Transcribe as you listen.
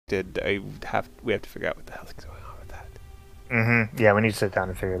affected. We have to figure out what the hell's going on with that. Yeah, we need to sit down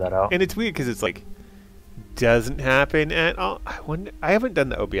and figure that out. And it's weird because it's like doesn't happen at all. I haven't done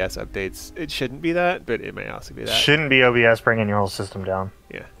the OBS updates. It shouldn't be that, but it may also be that. Shouldn't be OBS bringing your whole system down.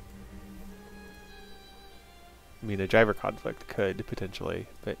 Yeah. I mean, a driver conflict could potentially,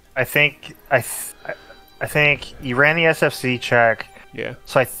 but I think you ran the SFC check. yeah.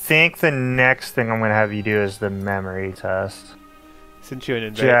 So I think the next thing I'm gonna have you do is the memory test. Since you're an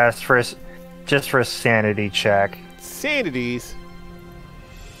invite. Just for a sanity check. Sanities.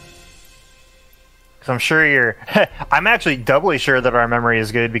 Because I'm sure you're... I'm actually doubly sure that our memory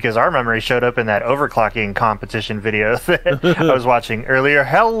is good because our memory showed up in that overclocking competition video that I was watching earlier.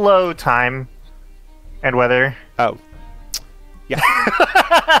 Hello, time and weather. Oh. Yeah.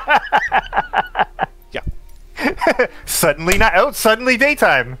 Yeah. Suddenly not out. Suddenly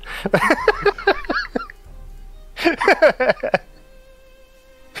daytime.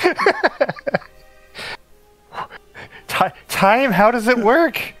 Time? How does it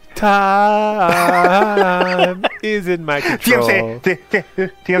work? Time is in my control. TMC.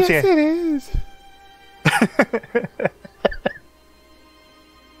 Yes, it is.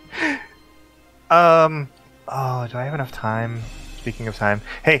 Oh, do I have enough time? Speaking of time,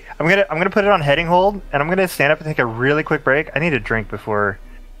 hey, I'm gonna put it on heading hold, and I'm gonna stand up and take a really quick break. I need a drink before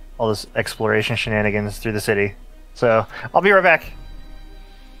all this exploration shenanigans through the city. So I'll be right back.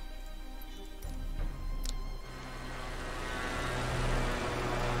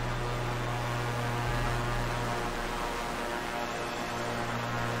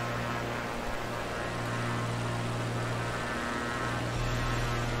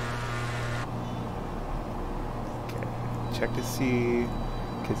 Check to see,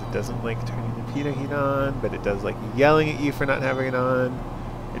 because it doesn't like turning the pita heat on, but it does like yelling at you for not having it on.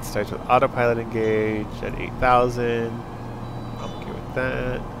 It starts with autopilot engaged at 8,000. I'm okay with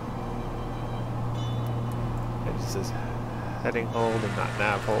that. It just says heading hold and not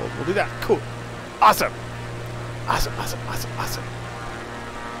nav hold. We'll do that. Cool. Awesome. Awesome, awesome, awesome, awesome.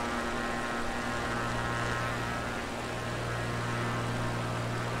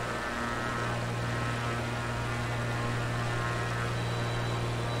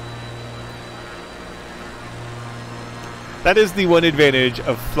 That is the one advantage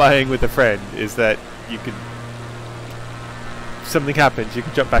of flying with a friend, is that you can... If something happens, you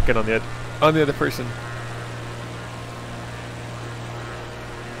can jump back in on the other person.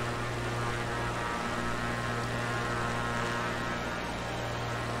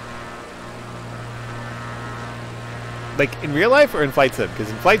 Like, in real life or in Flight Sim? Because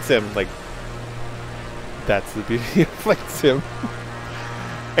in Flight Sim, like... That's the beauty of Flight Sim.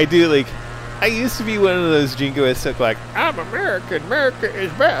 I do, like... I used to be one of those jingoists that like, I'm American, America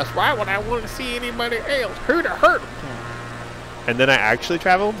is best, why would I want to see anybody else? Who to hurt? And then I actually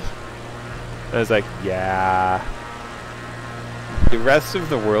traveled. And I was like, yeah. The rest of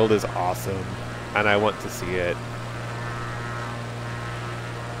the world is awesome, and I want to see it.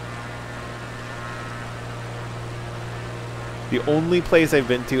 The only place I've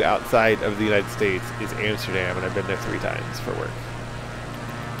been to outside of the United States is Amsterdam, and I've been there 3 times for work.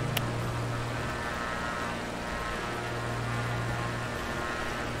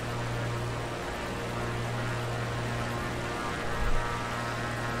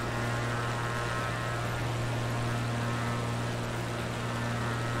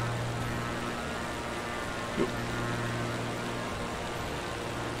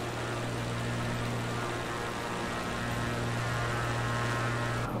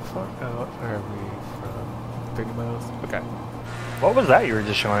 How far out are we from 30 miles? Okay. What was that you were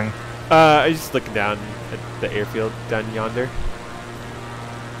just showing? I was just looking down at the airfield down yonder.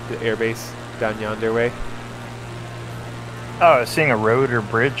 The airbase down yonder way. Oh, I was seeing a road or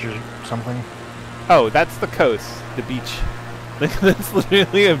bridge or something. Oh, that's the coast, the beach. That's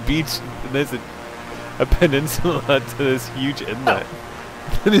literally a beach. And there's a peninsula to this huge inlet.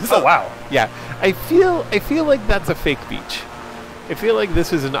 Oh wow. Yeah, I feel like that's a fake beach. I feel like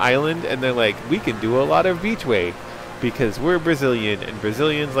this is an island, and they're like, we can do a lot of beachway because we're Brazilian, and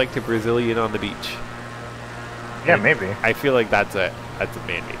Brazilians like to Brazilian on the beach. Yeah, and maybe. I feel like that's a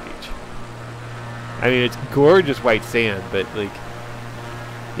man-made beach. I mean, it's gorgeous white sand, but like,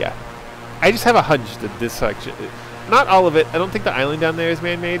 yeah. I just have a hunch that this section, not all of it. I don't think the island down there is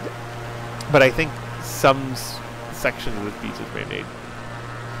man-made, but I think some section of this beach is man-made.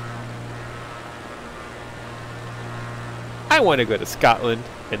 I want to go to Scotland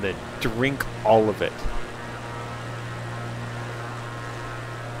and then drink all of it.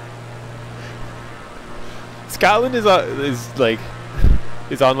 Scotland is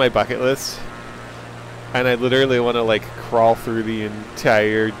on my bucket list. and I literally want to like crawl through the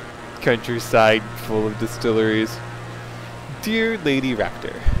entire countryside full of distilleries. Dear Lady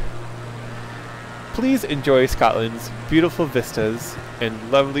Raptor, please enjoy Scotland's beautiful vistas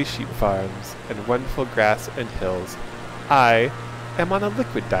and lovely sheep farms and wonderful grass and hills. I am on a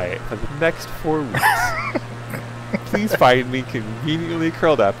liquid diet for the next 4 weeks. Please find me conveniently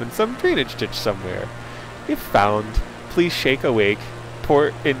curled up in some drainage ditch somewhere. If found, please shake awake,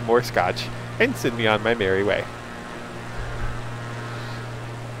 pour in more scotch, and send me on my merry way.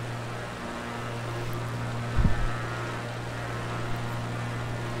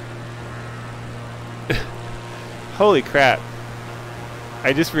 Holy crap.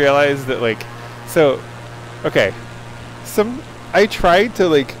 I just realized that, like, so, okay. I try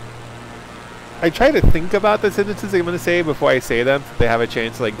to think about the sentences I'm going to say before I say them, so they have a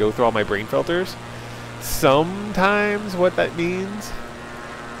chance to, like, go through all my brain filters. Sometimes what that means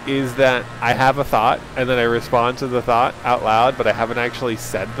is that I have a thought, and then I respond to the thought out loud, but I haven't actually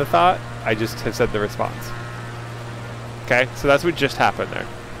said the thought. I just have said the response. Okay? So that's what just happened there.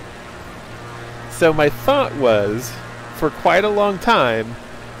 So my thought was, for quite a long time,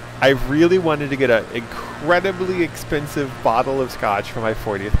 I really wanted to get an incredibly expensive bottle of scotch for my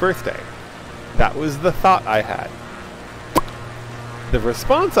 40th birthday. That was the thought I had. The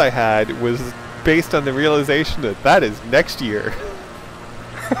response I had was based on the realization that that is next year.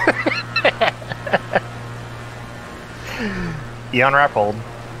 Eon Rappold.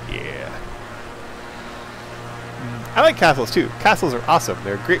 Yeah. I like castles too. Castles are awesome.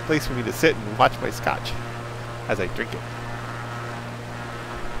 They're a great place for me to sit and watch my scotch as I drink it.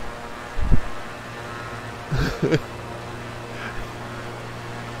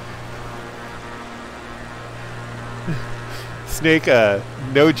 Snake,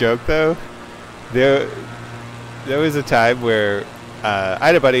 no joke though. There was a time where I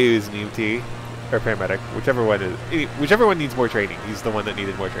had a buddy who's an EMT or paramedic, whichever one needs more training. He's the one that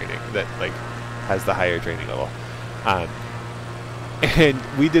needed more training, that like has the higher training level. And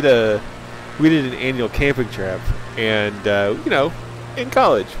we did an annual camping trip, and you know, in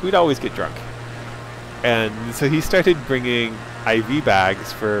college we'd always get drunk, and so he started bringing IV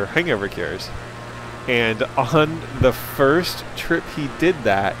bags for hangover cures. And on the first trip he did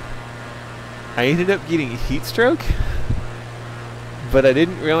that, I ended up getting heat stroke, but I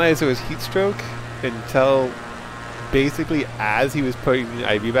didn't realize it was heat stroke until basically as he was putting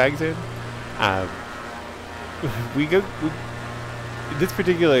the IV bags in. This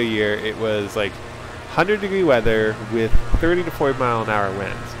particular year, it was like 100-degree weather with 30 to 40 mile an hour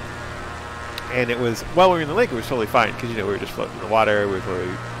winds. And it was, while we were in the lake, it was totally fine, because, you know, we were just floating in the water, we were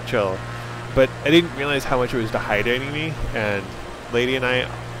totally chill. But I didn't realize how much it was dehydrating me, and Lady and I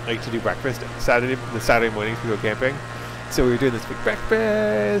like to do breakfast the Saturday mornings we go camping. So we were doing this big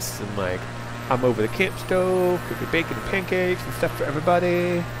breakfast, and like, I'm over the camp stove, cooking bacon and pancakes and stuff for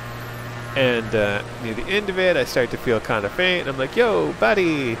everybody. And near the end of it, I start to feel kind of faint, and I'm like, yo,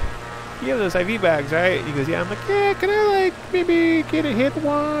 buddy, you have those IV bags, right? And he goes, yeah. I'm like, yeah, can I, like, maybe get a hit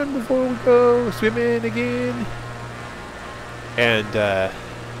one before we go swimming again? And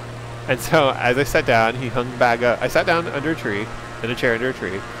so as I sat down, he hung the bag up. I sat down under a tree, in a chair under a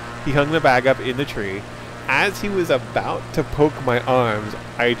tree. He hung the bag up in the tree. As he was about to poke my arms,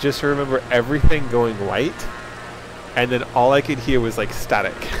 I just remember everything going white, and then all I could hear was like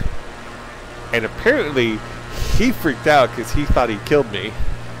static. And apparently, he freaked out because he thought he killed me.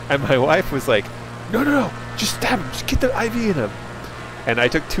 And my wife was like, no, just stab him, just get the IV in him. And I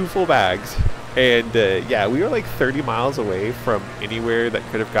took 2 full bags. And yeah, we were like 30 miles away from anywhere that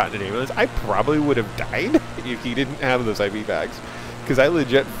could have gotten an ambulance. I probably would have died if he didn't have those IV bags, because I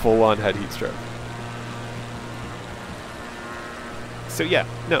legit full-on had heat stroke. So yeah,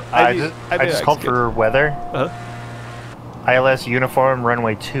 no. I just called for weather. Uh-huh. ILS uniform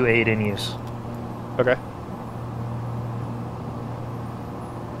runway 28 in use. Okay.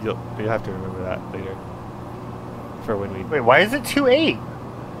 You'll have to remember that later. For when we... Wait, why is it 28?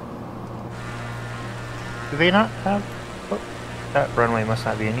 Do they not have... Oh, that runway must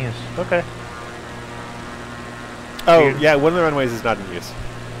not be in use. Okay. Oh, yeah, one of the runways is not in use.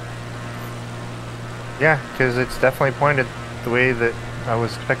 Yeah, because it's definitely pointed the way that I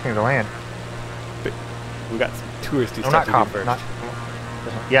was expecting to land. But we got some touristy stuff not to comp, do first. not...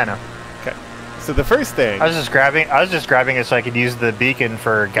 Yeah, no. Okay. So the first thing... I was just grabbing it so I could use the beacon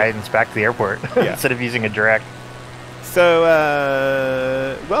for guidance back to the airport instead of using a direct. So,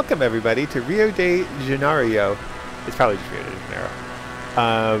 welcome everybody to Rio de Janeiro. It's probably just Rio de Janeiro.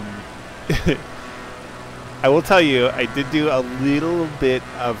 I will tell you, I did do a little bit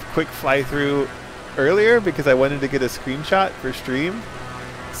of quick fly-through earlier because I wanted to get a screenshot for stream.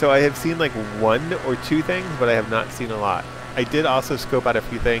 So I have seen like 1 or 2 things, but I have not seen a lot. I did also scope out a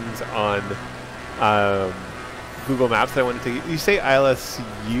few things on Google Maps that I wanted to. You say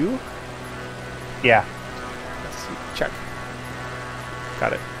ILSU? Yeah. Check.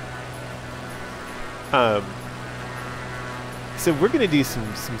 Got it. So we're gonna do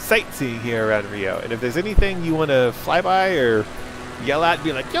some sightseeing here around Rio, and if there's anything you want to fly by or yell at,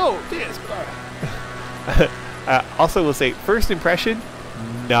 be like, "Yo, this!" Also, we'll say first impression: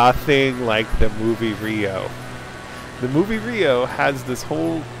 nothing like the movie Rio. The movie Rio has this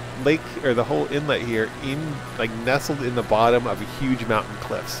whole lake or the whole inlet here nestled in the bottom of a huge mountain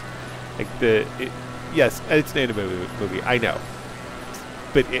cliffs. Yes, it's an anime movie, I know,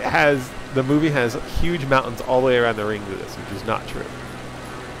 but the movie has huge mountains all the way around the rings of this, which is not true.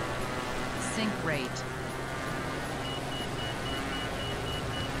 Sync rate.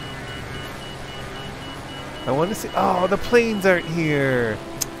 I want to see. Oh, the planes aren't here,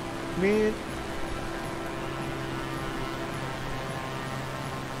 man.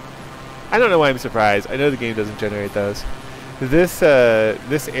 I don't know why I'm surprised. I know the game doesn't generate those. This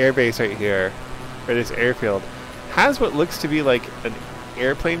airbase right here, or this airfield, has what looks to be like an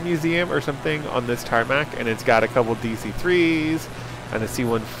airplane museum or something on this tarmac, and it's got a couple DC-3s and a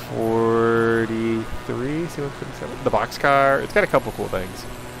C-143, C-147, the boxcar. It's got a couple cool things.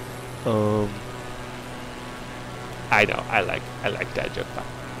 I know. I like dad joke bot.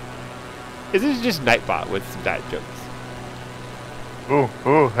 This is just Nightbot with some dad jokes. Ooh,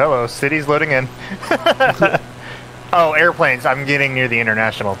 hello. City's loading in. Oh, airplanes. I'm getting near the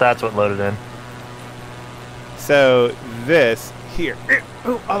international. That's what loaded in. So this here,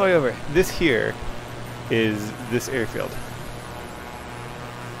 all the way over. This here is this airfield.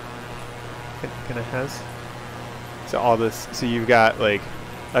 Can I has? So all this. So you've got like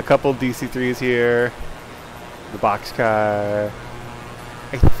a couple DC-3s here. The boxcar.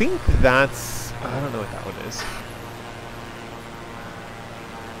 I think that's. I don't know what that one is.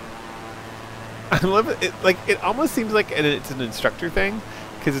 I love it. It almost seems like it's an instructor thing,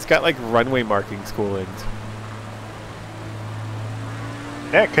 because it's got like runway markings coolings.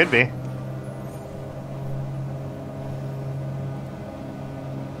 Yeah, it could be.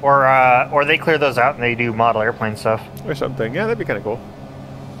 Or they clear those out and they do model airplane stuff. Or something. Yeah, that'd be kind of cool.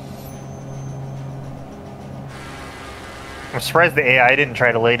 I'm surprised the AI didn't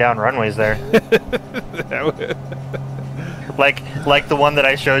try to lay down runways there. like the one that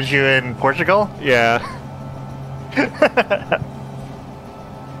I showed you in Portugal? Yeah.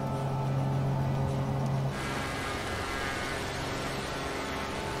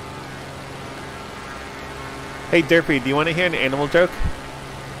 Hey, Derpy, do you want to hear an animal joke?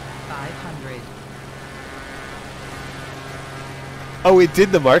 500. Oh, it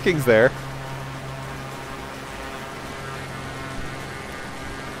did the markings there.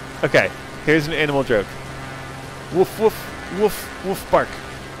 Okay, here's an animal joke. Woof, woof, woof, woof, bark.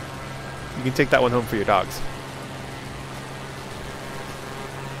 You can take that one home for your dogs.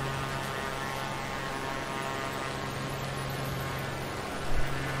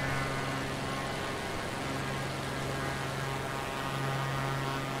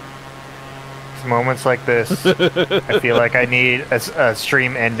 Moments like this, I feel like I need a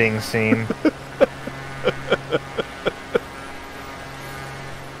stream ending scene.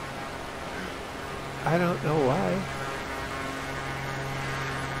 I don't know why.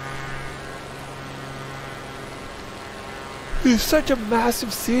 It's such a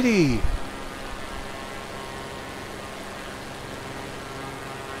massive city.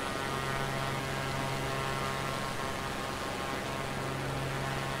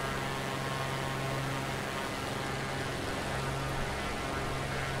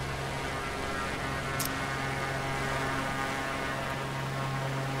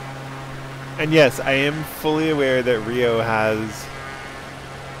 And yes, I am fully aware that Rio has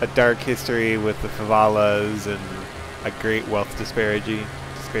a dark history with the favelas and a great wealth disparity.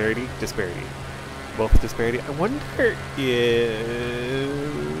 Wealth disparity. I wonder if I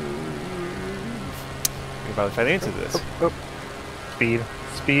can probably try to answer this.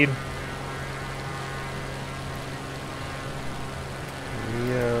 Speed.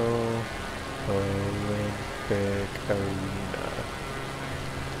 Rio Olympic Arena.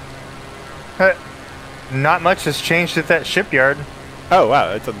 Not much has changed at that shipyard. Oh wow,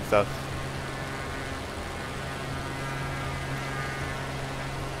 that's on the south.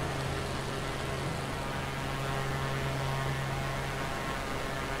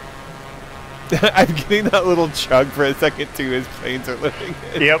 I'm getting that little chug for a second too as planes are living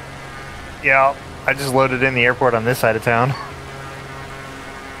in. Yep. Yeah, I just loaded in the airport on this side of town.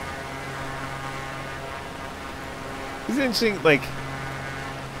 It's interesting, like,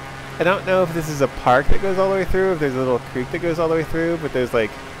 I don't know if this is a park that goes all the way through, if there's a little creek that goes all the way through, but there's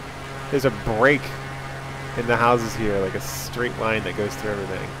a break in the houses here, like a straight line that goes through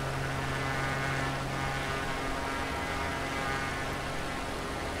everything.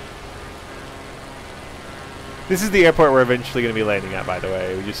 This is the airport we're eventually going to be landing at, by the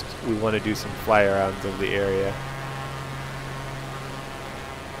way. We want to do some fly arounds of the area.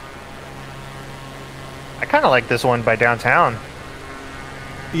 I kind of like this one by downtown.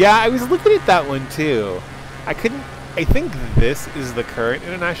 Yeah, I was looking at that one too. I think this is the current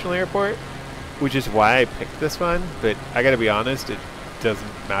international airport, which is why I picked this one, but I gotta be honest, it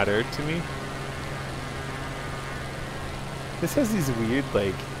doesn't matter to me. This has these weird,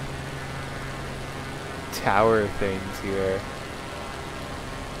 like, tower things here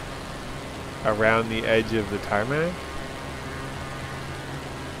around the edge of the tarmac.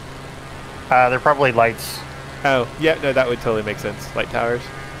 They're probably lights. Oh, yeah, no, that would totally make sense. Light towers.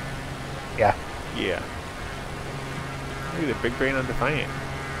 Yeah. Yeah. Look at the big brain on Defiant.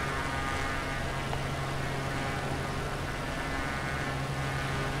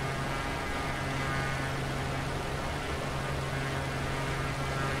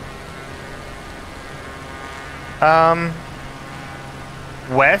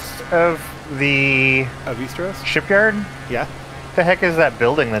 West of the Avistros? shipyard? Yeah. The heck is that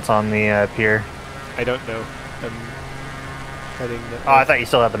building that's on the pier? I don't know. I'm heading. Oh, I thought you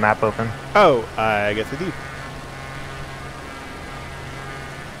still had the map open. Oh, I guess I do.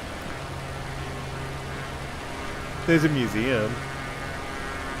 There's a museum.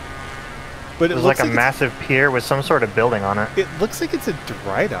 But it There's looks like a like massive pier with some sort of building on it. it looks like it's a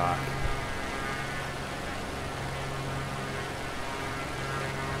dry dock.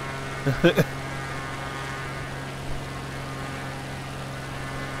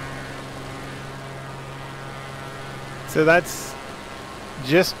 So that's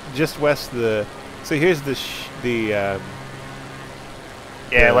just west of the. So here's Yeah,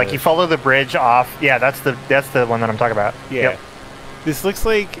 like you follow the bridge off. Yeah, that's the one that I'm talking about. yeah. Yep. This looks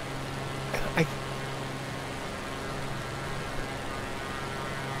like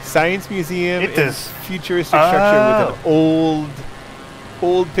Science Museum. It is futuristic structure with an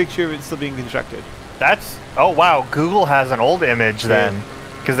old picture of it still being constructed. That's wow. Google has an old image then,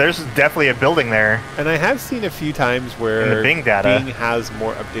 because there's definitely a building there. And I have seen a few times where In the Bing data. Bing has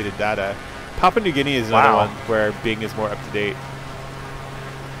more updated data. Papua New Guinea is another one where Bing is more up to date,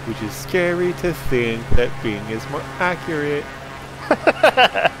 which is scary to think that Bing is more accurate.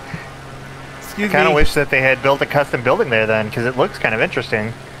 Excuse me. I kind of wish that they had built a custom building there then, because it looks kind of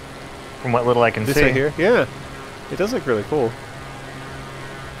interesting from what little I can This see. right here? Yeah. It does look really cool.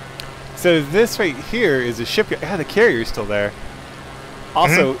 So this right here is a shipyard. Yeah, the carrier's still there.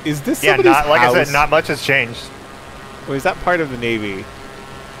 Also, is this Yeah, somebody's like house? I said, not much has changed. Or is that part of the Navy?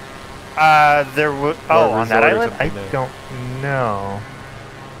 There was Or on that resort or island. I something there. don't know.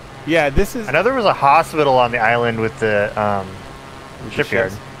 Yeah, this is... I know there was a hospital on the island with the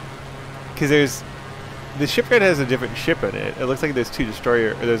shipyard. Because there's... The shipyard has a different ship in it. It looks like there's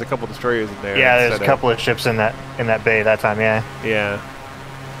there's a couple destroyers in there. Yeah, there's a couple of ships in that bay that time. Yeah. Yeah.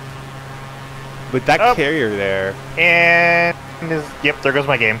 But that carrier there... And yep, there goes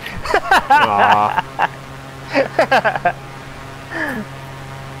my game. Aw.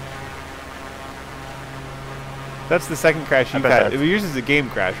 That's the second crash you've had. Yours is a game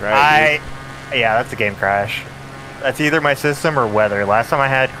crash, right? Yeah, that's a game crash. That's either my system or weather. Last time I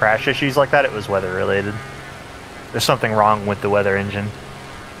had crash issues like that, it was weather related. There's something wrong with the weather engine.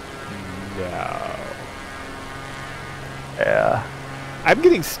 No. Yeah. I'm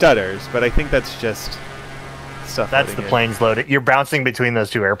getting stutters, but I think that's just stuff. That's the planes loading. You're bouncing between those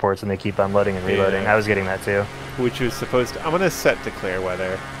two airports and they keep unloading and reloading. Yeah. I was getting that too. Which was supposed to... I'm going to set declare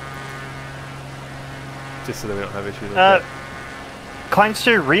weather. Just so that we don't have issues with that.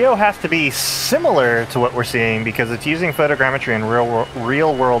 Kleinster, Rio has to be similar to what we're seeing because it's using photogrammetry and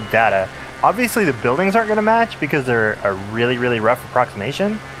real world data. Obviously the buildings aren't going to match because they're a really, really rough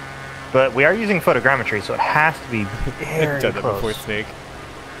approximation. But we are using photogrammetry, so it has to be very I've done that close. before, Snake.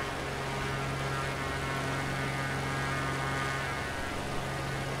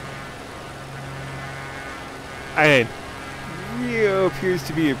 And Rio appears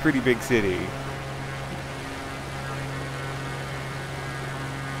to be a pretty big city.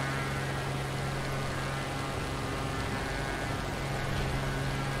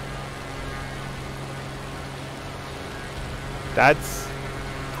 That's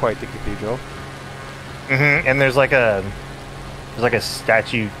quite the cathedral. And there's like a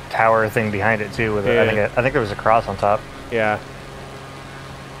statue tower thing behind it too. With I think there was a cross on top. Yeah.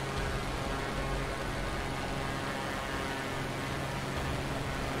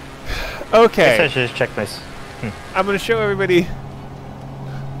 I Okay. guess I should just check my. I'm gonna show everybody.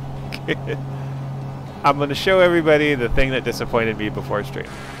 I'm gonna show everybody the thing that disappointed me before stream.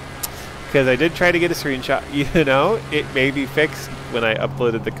 Because I did try to get a screenshot. You know, it may be fixed when I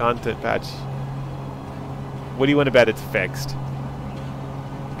uploaded the content patch. What do you want to bet it's fixed?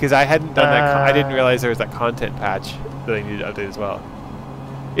 Because I hadn't done that. I didn't realize there was that content patch that I needed to update as well.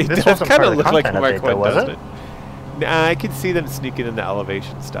 It This does wasn't kind part of of the look like content Mark update, though, 1, was doesn't it? it? Nah, I can see them sneaking in the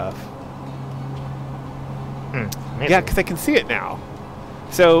elevation stuff. Maybe. Yeah, because I can see it now.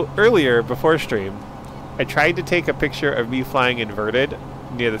 So earlier, before stream, I tried to take a picture of me flying inverted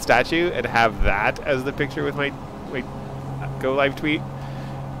near the statue and have that as the picture with my go live tweet,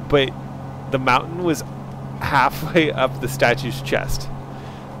 but the mountain was halfway up the statue's chest.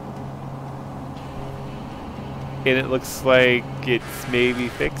 And it looks like it's maybe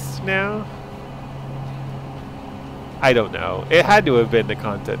fixed now? I don't know. It had to have been the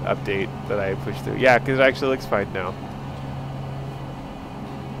content update that I pushed through. Yeah, because it actually looks fine now.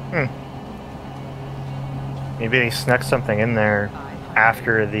 Maybe they snuck something in there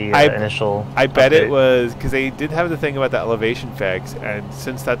after the initial. I bet update. it was because they did have the thing about the elevation fix, and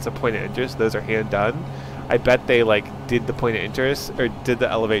since that's a point of interest, those are hand done. I bet they like did the point of interest or did the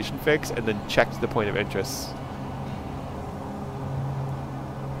elevation fix and then checked the point of interest.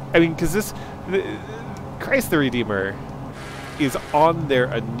 I mean, because Christ the Redeemer is on their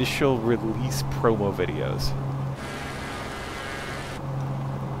initial release promo videos.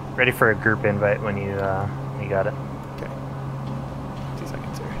 Ready for a group invite when you got it. Okay. 2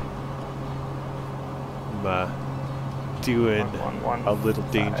 seconds here. I'm doing a little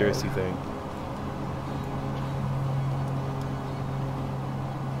dangerousy thing.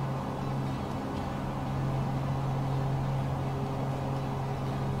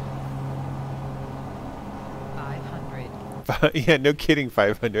 Yeah, no kidding,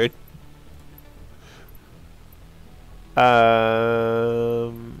 500.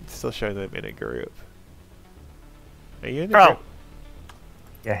 Still showing them in a group. Are you in a group?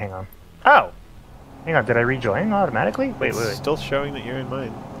 Yeah, hang on. Oh! Hang on, did I rejoin automatically? Wait. Still showing that you're in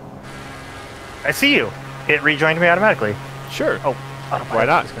mine. I see you! It rejoined me automatically. Sure. Oh, why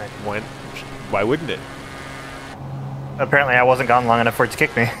not? Why wouldn't it? Apparently I wasn't gone long enough for it to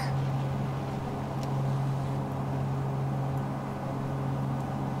kick me.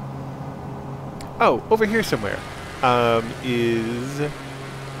 Oh, over here somewhere. Is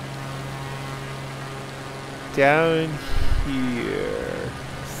down here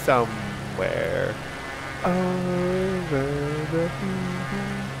somewhere. Over the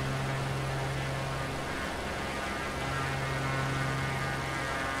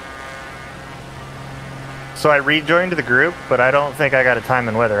So I rejoined the group, but I don't think I got a time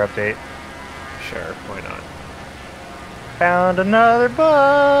and weather update. Sure, why not? Found another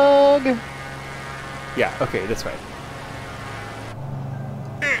bug! Yeah, okay, that's fine.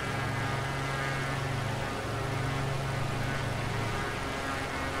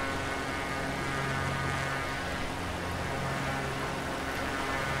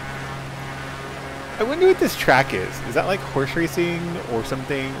 I wonder what this track is. Is that like horse racing or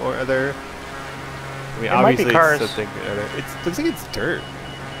something or other? I mean, It might be obviously cars. it's something or other. It looks like it's dirt.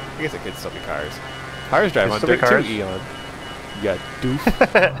 I guess it could still be cars. Cars drive Could on still be dirt cars. too, Eon. Yeah,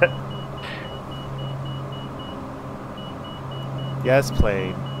 doof. Yes,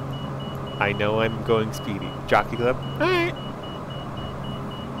 plane. I know I'm going speedy. Jockey Club? Alright.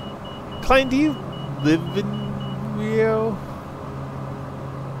 Klein, do you live in Rio?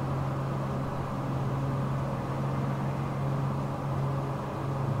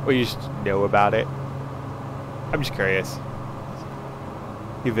 Or you just know about it? I'm just curious.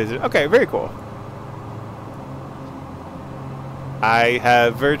 You visit? Okay, very cool. I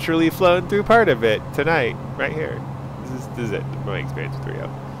have virtually flown through part of it tonight, right here. This is it, my experience with Rio.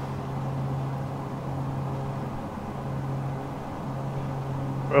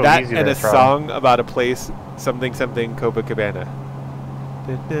 Oh, That easy and there, a Tron. song about a place, something something Copacabana.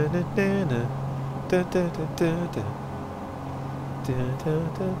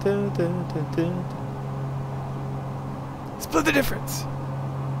 Split the difference.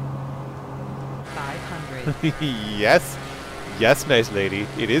 500. Yes, yes, nice lady.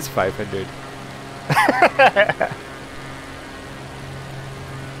 It is 500.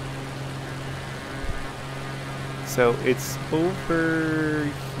 So it's over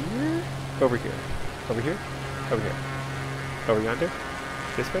here, over here, over here, over here, over yonder.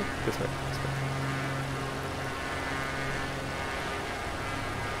 This way, this way, this way.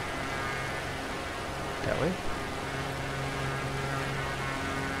 That way.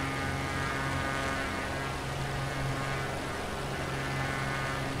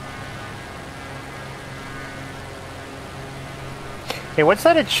 Hey, what's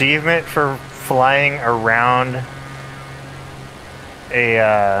that achievement for flying around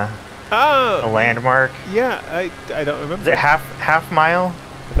a Oh, landmark? yeah. I don't remember. Is it half mile?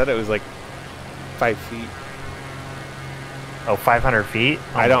 I thought it was like 5 feet. Oh, 500 feet?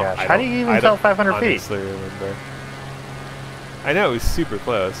 Oh I my don't. gosh. I How do don't- you I even tell don't 500 feet? honestly remember. I know it was super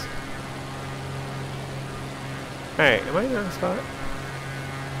close. Hey, am I in the wrong spot?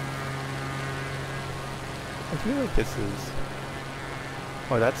 I feel like this is.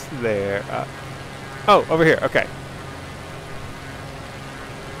 Oh, that's there. Oh, over here. Okay.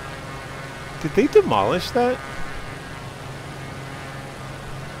 Did they demolish that?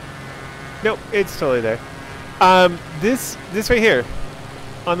 Nope, it's totally there. This right here,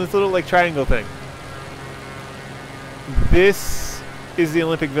 on this little like triangle thing. This is the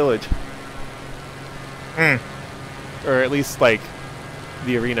Olympic Village, or at least like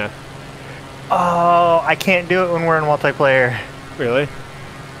the arena. Oh, I can't do it when we're in multiplayer. Really?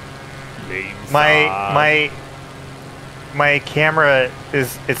 My camera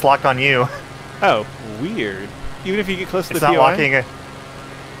it's locked on you. Oh, weird. Even if you get close to It's the not POI? locking.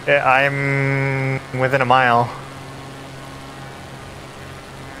 I'm within a mile.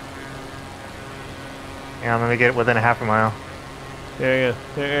 Yeah, let me get within a half a mile. Yeah.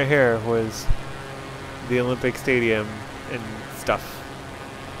 Here was the Olympic Stadium and stuff.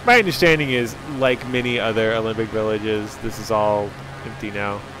 My understanding is, like many other Olympic villages, this is all empty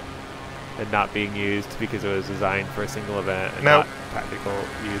now and not being used because it was designed for a single event and Nope. not practical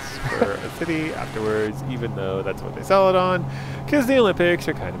use for a city afterwards, even though that's what they sell it on, because the Olympics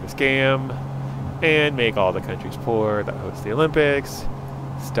are kind of a scam and make all the countries poor that host the Olympics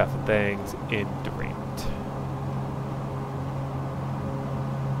stuff and things into raiment.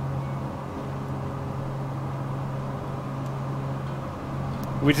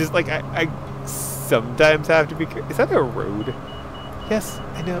 Which is like, I sometimes have to be. Is that a road? Yes,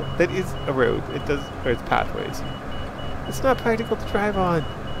 I know that is a road. It does, or it's pathways. It's not practical to drive on.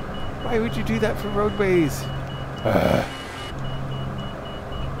 Why would you do that for roadways?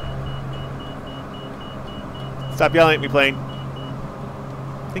 Stop yelling at me, plane.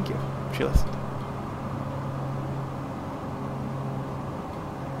 Thank you. She listened.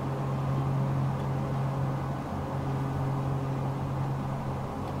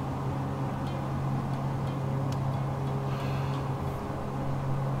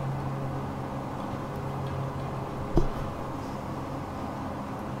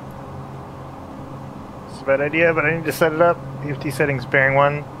 It's a bad idea, but I need to set it up. EFT settings bearing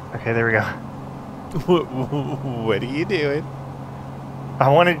 1. Okay, there we go. What are you doing? I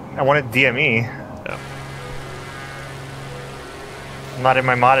wanted DME. Oh. I'm not in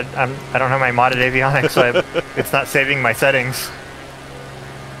my modded. I don't have my modded avionics, so it's not saving my settings.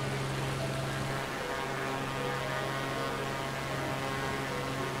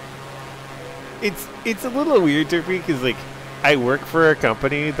 It's a little weird to me because like I work for a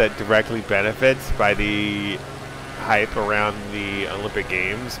company that directly benefits by the hype around the Olympic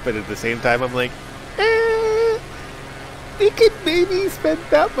Games, but at the same time I'm like, they could maybe spend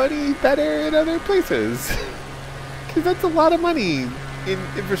that money better in other places because that's a lot of money in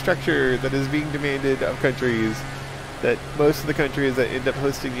infrastructure that is being demanded of countries that most of the countries that end up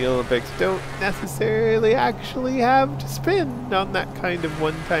hosting the Olympics don't necessarily actually have to spend on that kind of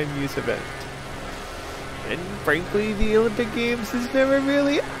one-time use event. And frankly, the Olympic Games has never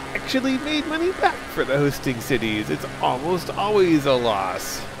really actually made money back for the hosting cities. It's almost always a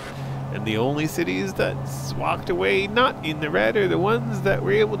loss. And the only cities that's walked away not in the red are the ones that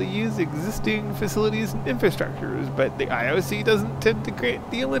were able to use existing facilities and infrastructures, but the IOC doesn't tend to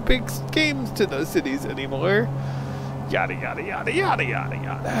grant the Olympics Games to those cities anymore. Yada yada yada yada yada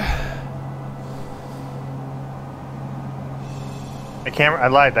yada. The camera. I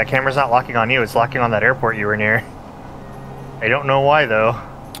lied. That camera's not locking on you. It's locking on that airport you were near. I don't know why though.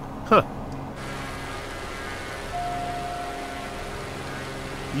 Huh.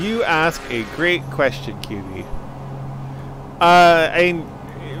 You ask a great question, QB. I mean,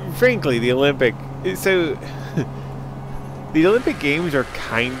 frankly, the Olympic... So, the Olympic Games are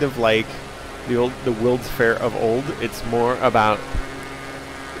kind of like the World's Fair of old. It's more about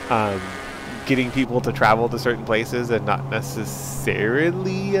getting people to travel to certain places and not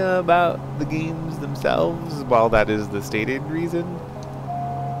necessarily about the games themselves, while that is the stated reason.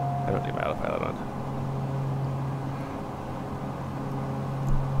 I don't need my autopilot on.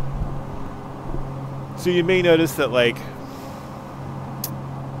 So you may notice that, like,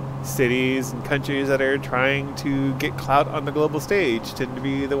 cities and countries that are trying to get clout on the global stage tend to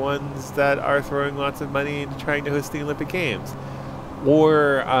be the ones that are throwing lots of money into trying to host the Olympic Games.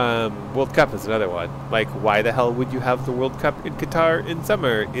 Or World Cup is another one. Like, why the hell would you have the World Cup in Qatar in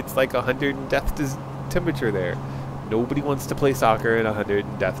summer? It's like 100 and death temperature there. Nobody wants to play soccer in 100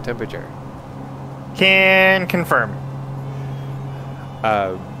 and death temperature. Can confirm.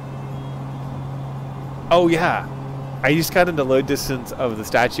 Oh yeah, I just got into load distance of the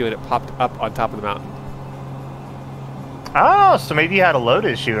statue and it popped up on top of the mountain. Oh, so maybe you had a load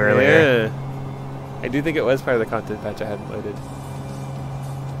issue earlier. Yeah. I do think it was part of the content patch I hadn't loaded.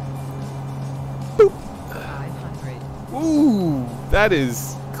 500. Ooh, that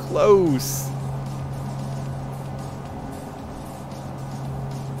is close.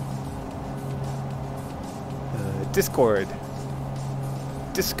 Discord.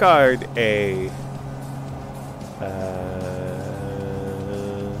 Discard a...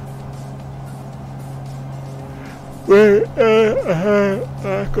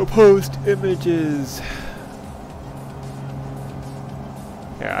 Post images.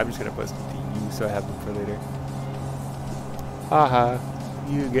 Yeah, I'm just gonna post them to you so I have them for later. Haha,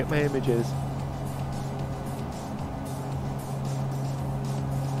 you get my images.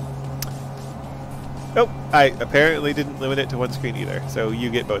 Nope, I apparently didn't limit it to one screen either, so you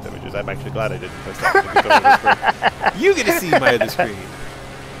get both images. I'm actually glad I didn't post that. You get to see my other screen.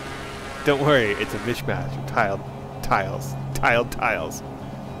 Don't worry, it's a mishmash of tiled tiles.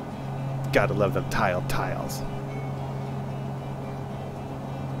 Gotta love them tiled tiles.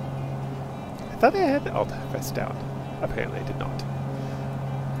 I thought I had the alt pressed down. Apparently I did not.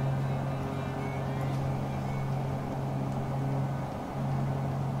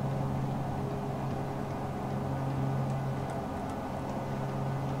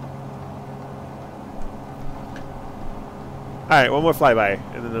 Alright, one more flyby,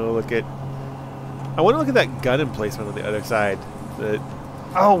 and then we'll look at... I want to look at that gun emplacement on the other side.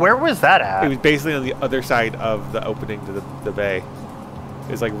 Oh, where was that at? It was basically on the other side of the opening to the bay.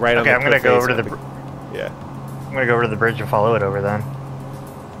 It was like right on the... Okay, I'm gonna go over to the... Yeah. I'm gonna go over to the bridge and follow it over then.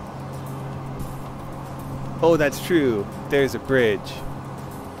 Oh, that's true. There's a bridge.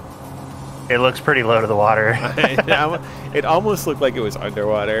 It looks pretty low to the water. It almost looked like it was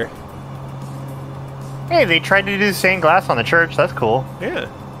underwater. Hey, they tried to do stained glass on the church. That's cool. Yeah.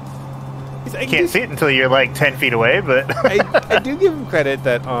 You can't see it until you're like 10 feet away, but... I do give them credit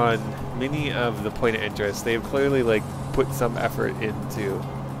that on many of the point of interest, they've clearly like put some effort into...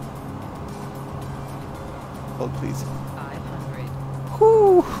 Hold, please.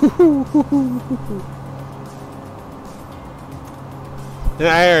 500.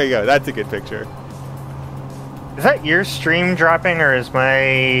 There you go. That's a good picture. Is that your stream dropping, or is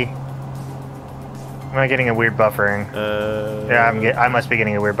my... Am I getting a weird buffering? Yeah, I must be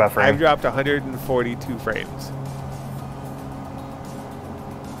getting a weird buffering. I've dropped 142 frames.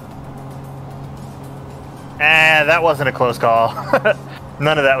 That wasn't a close call.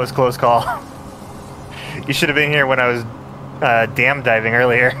 None of that was close call. You should have been here when I was dam diving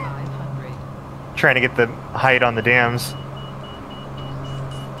earlier. 500. Trying to get the height on the dams.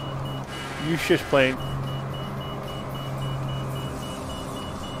 You shush plane.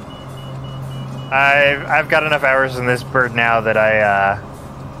 I've got enough hours in this bird now that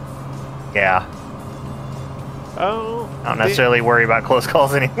yeah. Oh. I don't necessarily worry about close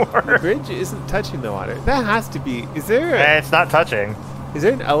calls anymore. The bridge isn't touching the water. That has to be. Is there It's not touching. Is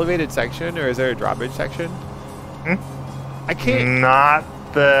there an elevated section or is there a drawbridge section? Hmm? I can't. Not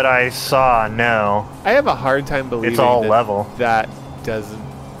that I saw, no. I have a hard time believing It's all that level. That doesn't.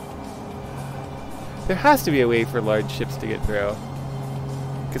 There has to be a way for large ships to get through.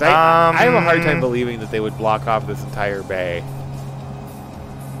 Because I have a hard time believing that they would block off this entire bay.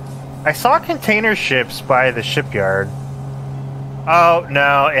 I saw container ships by the shipyard. Oh,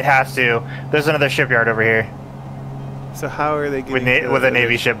 no, it has to. There's another shipyard over here. So how are they getting with a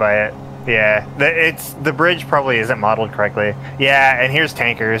Navy ship by it. Yeah, the bridge probably isn't modeled correctly. Yeah, and here's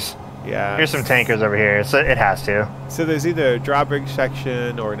tankers. Yeah. Here's some tankers over here, so it has to. So there's either a drawbridge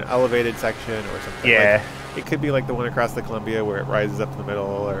section or an elevated section or something. Yeah. Like, it could be like the one across the Columbia where it rises up in the middle,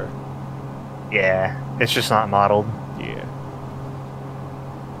 or... Yeah, it's just not modeled. Yeah.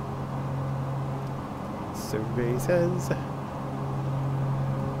 Survey says...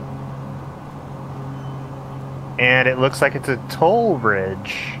 And it looks like it's a toll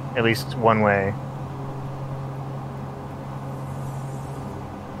bridge, at least one way.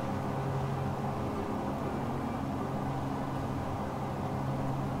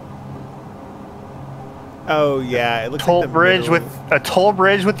 Oh yeah, it looks Toll like the bridge middle... with a toll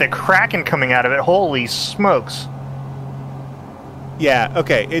bridge with the Kraken coming out of it. Holy smokes! Yeah,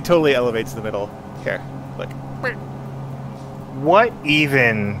 okay, it totally elevates the middle. Here, look. What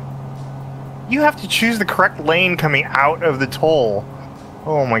even? You have to choose the correct lane coming out of the toll.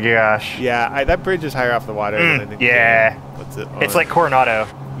 Oh my gosh. Yeah, that bridge is higher off the water than I think. Yeah. What's it? It's like Coronado.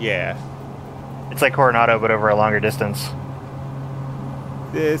 Yeah. It's like Coronado, but over a longer distance.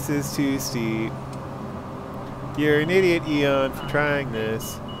 This is too steep. You're an idiot, Eon, for trying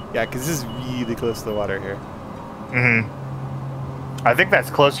this. Yeah, because this is really close to the water here. Mm-hmm. I think that's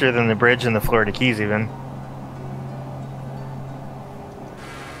closer than the bridge in the Florida Keys, even.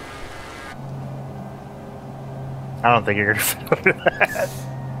 I don't think you're gonna fit over that.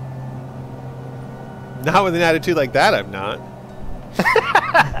 Not with an attitude like that, I'm not.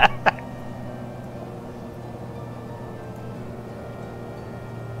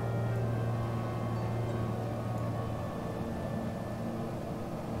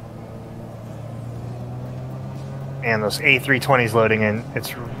 And those A320s loading in,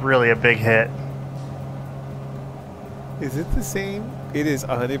 it's really a big hit. Is it the same? It is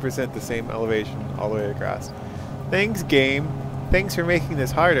 100% the same elevation all the way across. Thanks, game. Thanks for making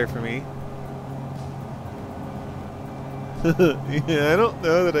this harder for me. Yeah, I don't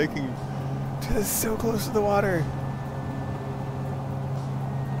know that I can do this so close to the water.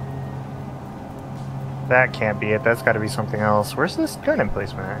 That can't be it. That's got to be something else. Where's this gun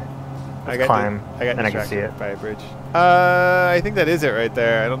emplacement at? I got climb, I got and I can see distracted it. by a bridge. I think that is it right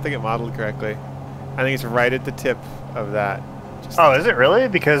there. I don't think it modeled correctly. I think it's right at the tip of that. Just Oh, is it really?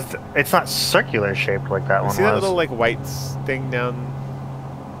 Because it's not circular shaped like that one see that was. little like white thing down?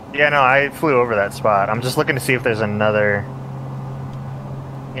 Yeah, no, I flew over that spot. I'm just looking to see if there's another.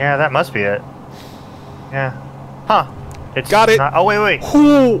 Yeah, that must be it. Yeah. Huh. It's Got it. Not... Oh, wait.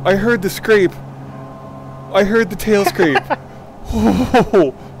 Oh, I heard the scrape. I heard the tail scrape.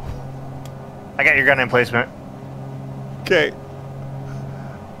 Oh. I got your gun emplacement. Okay.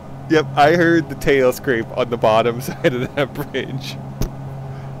 Yep, I heard the tail scrape on the bottom side of that bridge.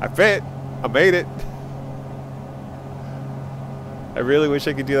 I fit. I made it. I really wish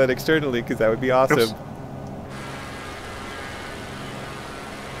I could do that externally because that would be awesome. Oops.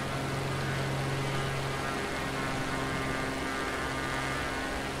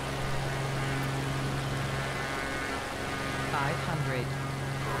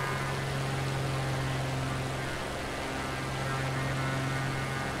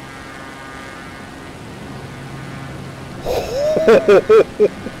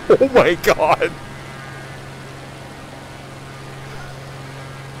 Oh my god.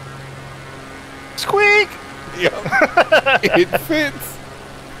 Squeak! Yep. It fits.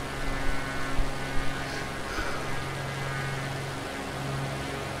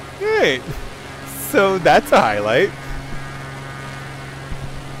 Great. So that's a highlight.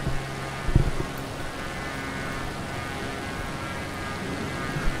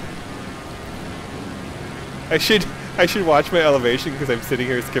 I should watch my elevation because I'm sitting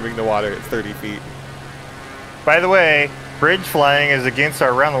here skimming the water at 30 feet. By the way, bridge flying is against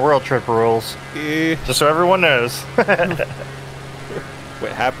our around the world trip rules. Just so everyone knows.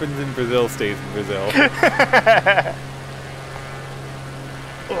 What happens in Brazil stays in Brazil.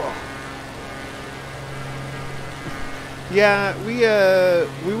 Yeah,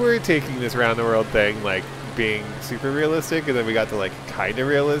 we were taking this round the world thing like being super realistic, and then we got to like kind of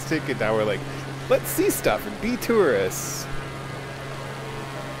realistic, and now we're like, let's see stuff and be tourists.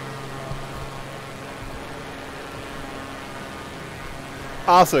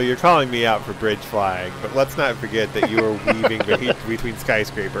 Also, you're calling me out for bridge flying, but let's not forget that you were weaving between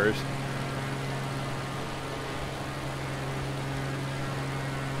skyscrapers.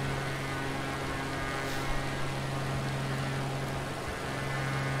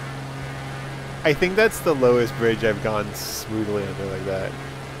 I think that's the lowest bridge I've gone smoothly under like that.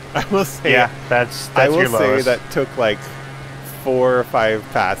 I will say, yeah, that's I will your say lowest. that took like 4 or 5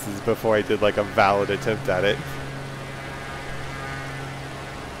 passes before I did like a valid attempt at it.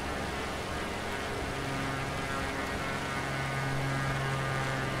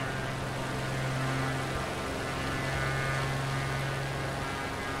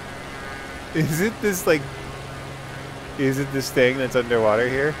 Is it this like? Is it this thing that's underwater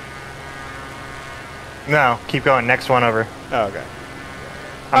here? No, keep going. Next one over. Oh, okay.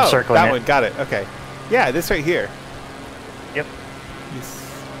 I'm circling that it. one. Got it. Okay. Yeah, this right here. Yep. You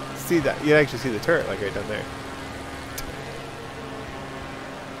see that? You actually see the turret like right down there.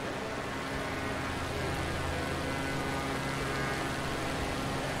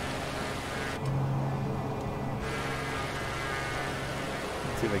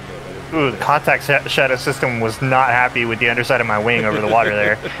 Let's see if I can get a better view Ooh, of the this. contact shadow system was not happy with the underside of my wing over the water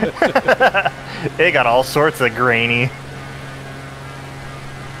there. It got all sorts of grainy.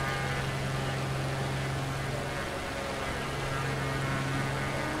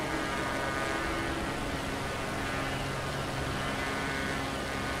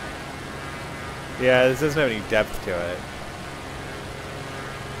 Yeah, this doesn't have any depth to it.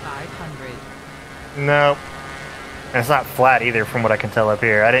 500. No. And it's not flat either from what I can tell up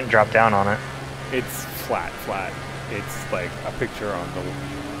here. I didn't drop down on it. It's flat. It's like a picture on the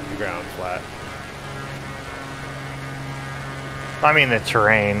ground flat. I mean the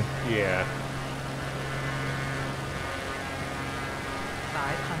terrain. Yeah.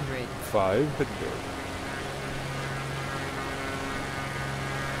 500. 500.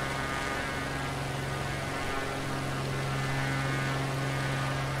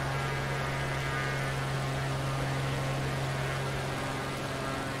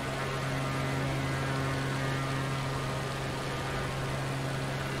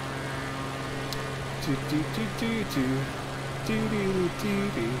 Do do do do do do do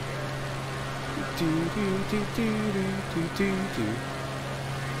do do do do do do do do.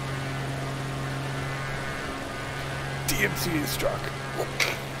 DMC is struck.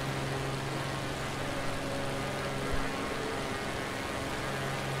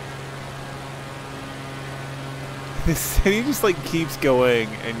 This city just like keeps going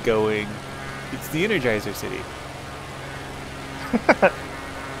and going. It's the Energizer City.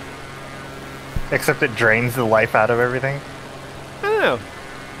 Except it drains the life out of everything. I don't know.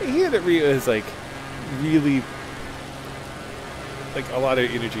 I hear that Rio is like really like a lot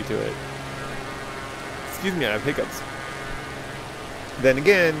of energy to it. Excuse me, I have hiccups. Then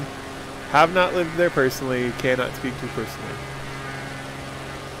again, have not lived there personally, cannot speak to personally.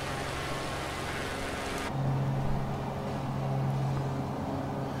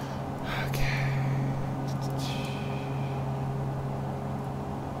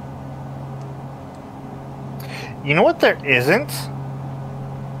 You know what there isn't?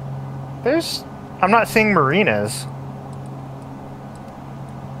 I'm not seeing marinas.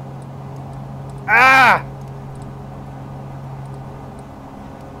 Ah!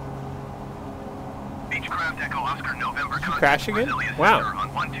 Beechcraft Echo Oscar November. Crashing it? Wow.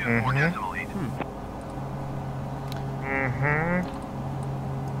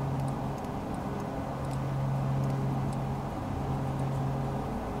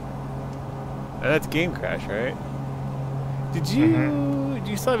 That's Game Crash, right? Did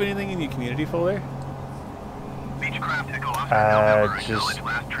you still have anything in your community folder? Just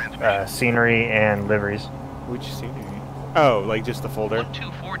scenery and liveries. Which scenery? Oh, like just the folder?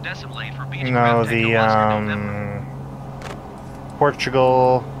 124 decibel for No, the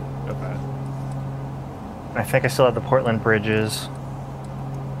Portugal. Okay. I think I still have the Portland bridges.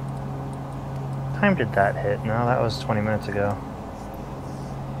 What time did that hit? No, that was 20 minutes ago.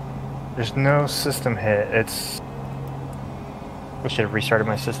 There's no system hit. I should have restarted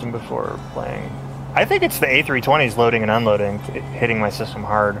my system before playing. I think it's the A320s loading and unloading, hitting my system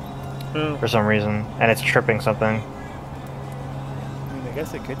hard for some reason, and it's tripping something. I mean, I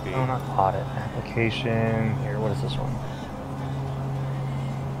guess it could be. Oh, not audit. Application. Here, what is this one?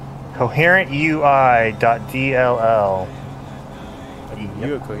 Coherent UI.dll.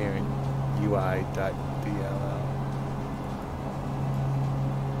 You a coherent UI.dll.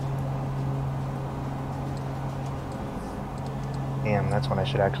 Damn, that's when I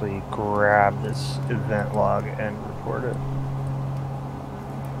should actually grab this event log and report it.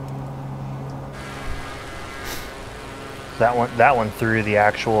 That one threw the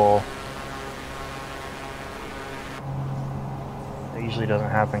actual. It usually doesn't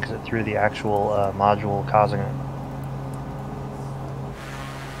happen because it threw the actual module causing it.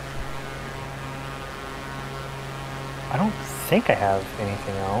 I don't think I have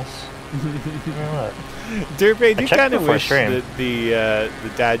anything else. Derp, I do kind of wish stream. that the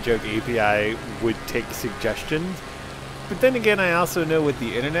dad joke API would take suggestions, but then again, I also know what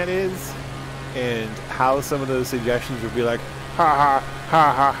the internet is and how some of those suggestions would be like, ha ha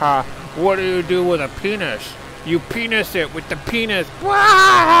ha ha ha. What do you do with a penis? You penis it with the penis.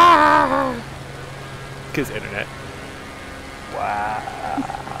 Because internet.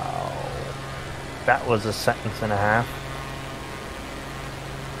 Wow, that was a sentence and a half.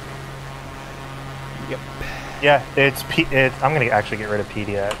 Yep. Yeah, I'm gonna actually get rid of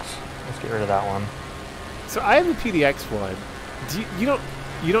PDX. Let's get rid of that one. So I have a PDX one.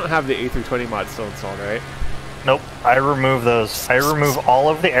 You don't have the A320 mod still installed, right? Nope. I remove those. I remove all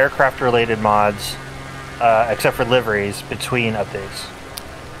of the aircraft-related mods, except for liveries, between updates,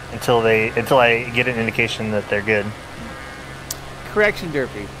 until I get an indication that they're good. Correction,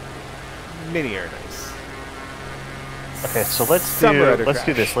 Derpy. Mini are nice. Okay, so let's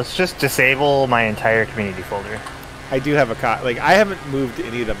do this. Let's just disable my entire community folder. I do have I haven't moved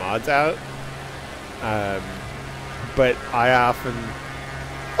any of the mods out, but I often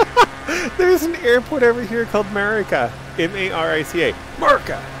there's an airport over here called Marica,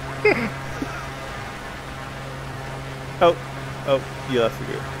 Marica. Oh, you lost the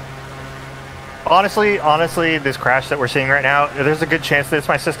group. Honestly, this crash that we're seeing right now, there's a good chance that it's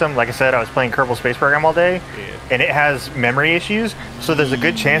my system. Like I said, I was playing Kerbal Space Program all day, and it has memory issues. So there's a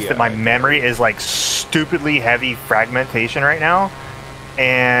good chance that my memory is like stupidly heavy fragmentation right now,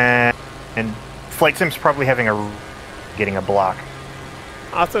 and Flight Sim's probably getting a block.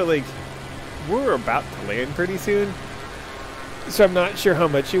 Also, like, we're about to land pretty soon, so I'm not sure how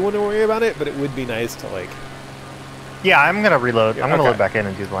much you want to worry about it, but it would be nice to, like... Yeah, I'm gonna reload. Yeah, I'm gonna load back in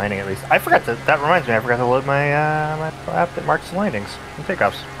and do the landing at least. I forgot to. That reminds me, I forgot to load my my app that marks the landings and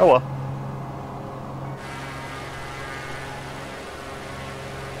takeoffs. Oh well.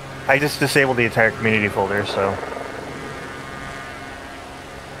 I just disabled the entire community folder, so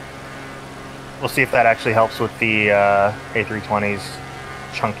we'll see if that actually helps with the A320s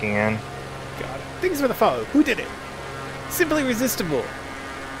chunking in. Got it. Thanks for the follow. Who did it? Simply Resistible.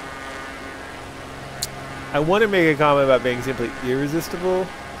 I want to make a comment about being simply irresistible,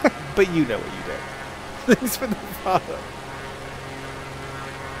 but you know what you did. Thanks for the follow.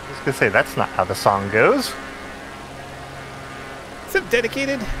 I was gonna say, that's not how the song goes. What's up,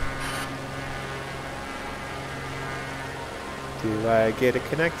 Dedicated? Do I get a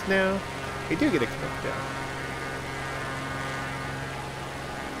connect now? I do get a connect now.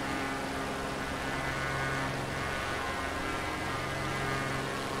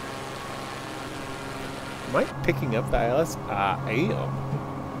 Am I picking up the ILS? I am.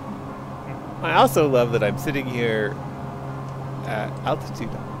 I also love that I'm sitting here at altitude.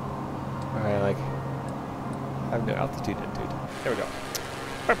 I like have no altitude into it. There we go.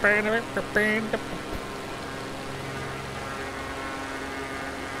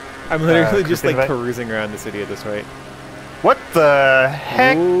 I'm literally just like perusing around the city at this rate. What the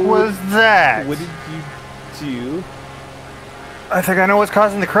heck was that? What did you do? I think I know what's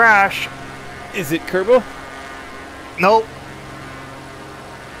causing the crash. Is it Kerbal? Nope.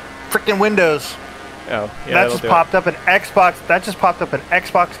 Freaking Windows. Oh, yeah. That just popped up an Xbox. That just popped up an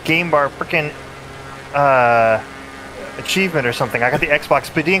Xbox Game Bar freaking achievement or something. I got the Xbox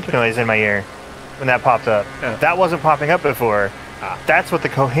Badink noise in my ear when that popped up. Oh. That wasn't popping up before. That's what the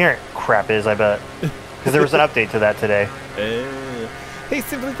coherent crap is, I bet. Because there was an update to that today. Hey,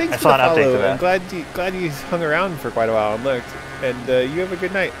 Simply, thanks I for saw the an update follow. to that. I'm glad you hung around for quite a while and looked. And you have a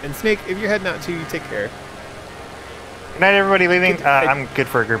good night. And Snake, if you're heading out too, you take care. Good night, everybody leaving. I'm good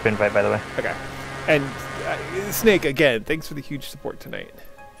for a group invite, by the way. Okay. And Snake, again, thanks for the huge support tonight.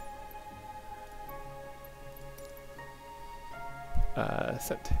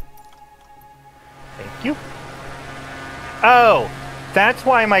 Sent. Thank you. Oh, that's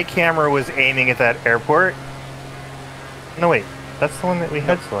why my camera was aiming at that airport. No, wait. That's the one that we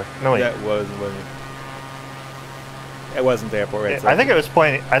had selected. No, wait. That wasn't. It wasn't the airport. Right? I think it was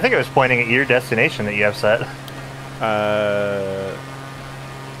pointing. I think it was pointing at your destination that you have set.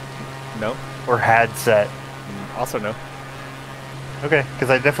 No. Or had set. Also no. Okay, because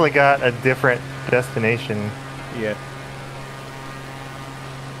I definitely got a different destination. Yeah.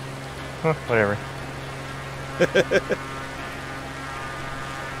 Huh, whatever.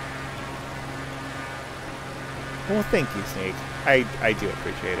 Well, thank you, Snake. I do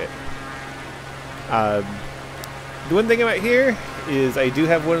appreciate it. The one thing about here is I do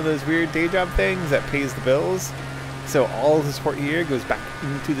have one of those weird day job things that pays the bills. So all the support here goes back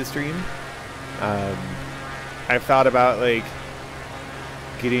into the stream. I've thought about like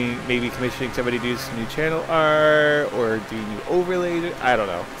maybe commissioning somebody to do some new channel art or do new overlay. I don't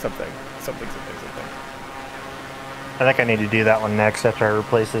know, something. I think I need to do that one next after I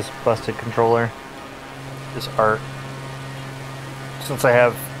replace this busted controller. This art. Since I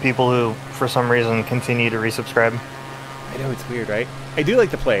have people who, for some reason, continue to resubscribe. I know, it's weird, right? I do like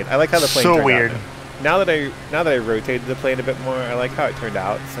the plane. I like how the plane so turned weird. out. Now that I rotated the plane a bit more, I like how it turned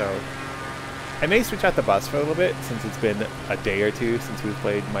out. So I may switch out the bus for a little bit since it's been a day or two since we've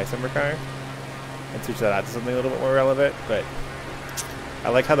played My Summer Car, and switch that out to something a little bit more relevant. But I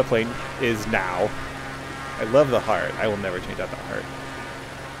like how the plane is now. I love the heart. I will never change out the heart.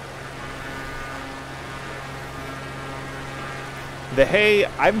 The hay,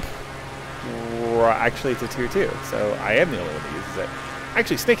 actually it's a tier 2, so I am the only one that uses it.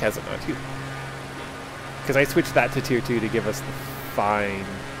 Actually, Snake has it now too. Because I switched that to tier 2 to give us the fine.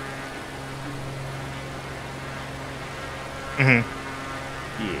 Yeah.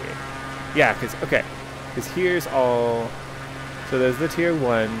 Yeah, because here's all. So there's the tier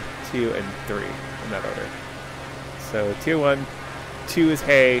 1, 2, and 3 in that order. So tier 1, 2 is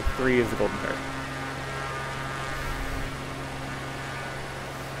hay, 3 is the golden heart.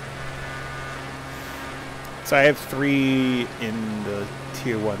 So I have 3 in the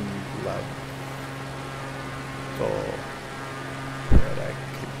tier 1 level.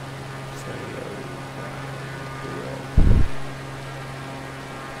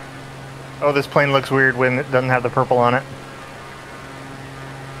 Oh, this plane looks weird when it doesn't have the purple on it.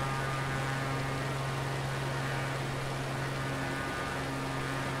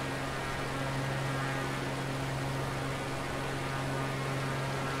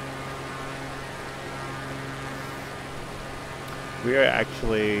 We are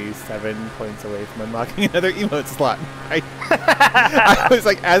actually 7 points away from unlocking another emote slot. I was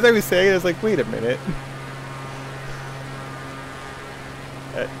like, as I was saying it, I was like, wait a minute.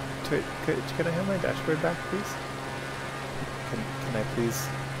 Can I have my dashboard back, please? Can I please?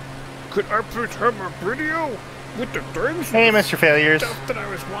 Could I please have a video with the things? Hey, Mr. Failures. Stuff that I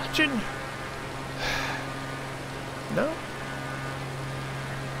was watching. No.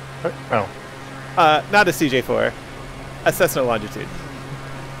 Oh. Not a CJ4. A Cessna Longitude.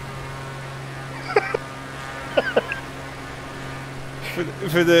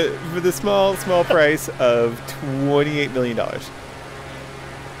 for the small price of $28 million.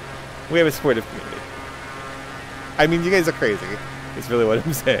 We have a supportive community. I mean, you guys are crazy. Is really what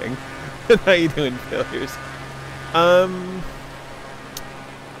I'm saying. How you doing, failures?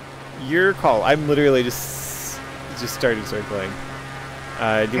 Your call. I'm literally just started circling.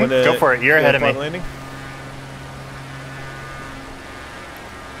 Do you want to go for it? You're ahead of me. Landing?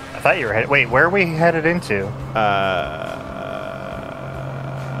 I thought you were headed. Wait, where are we headed into?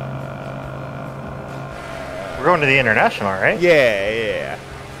 We're going to the international, right? Yeah.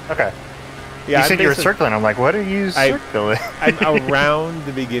 Okay. Yeah, you said you were circling. I'm like, what are you circling? I'm around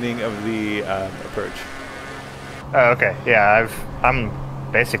the beginning of the approach. Oh, okay. Yeah, I'm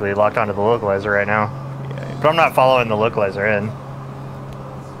basically locked onto the localizer right now. Yeah, but I'm not following the localizer in.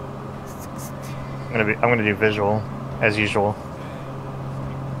 I'm gonna do visual as usual.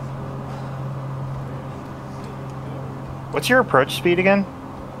 What's your approach speed again?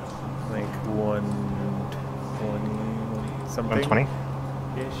 Like 120 something. 120.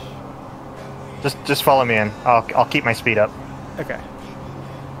 Ish. Just follow me in. I'll keep my speed up. Okay.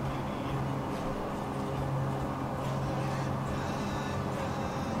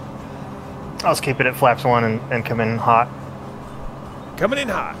 I'll just keep it at flaps 1 and come in hot. Coming in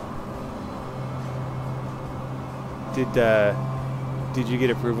hot. Did you get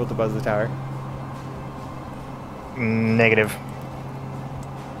approval to buzz the tower? Negative.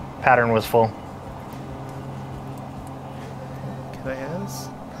 Pattern was full. Can I ask?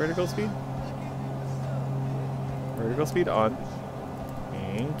 Vertical speed? Vertical speed on.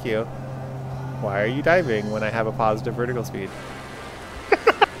 Thank you. Why are you diving when I have a positive vertical speed?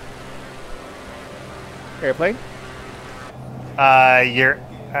 Airplane?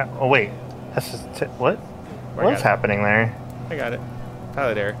 Oh wait. This is what? What's happening there? I got it.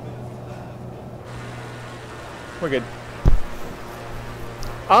 Pilot error. We're good.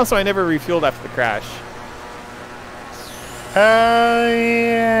 Also, I never refueled after the crash.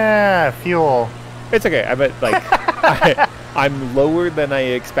 Yeah, fuel. It's okay. I bet, like, I'm lower than I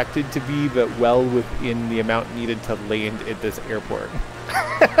expected to be, but well within the amount needed to land at this airport.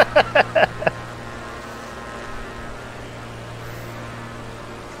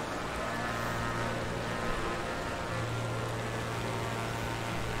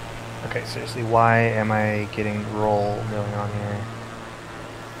 Okay, seriously, why am I getting roll going on here?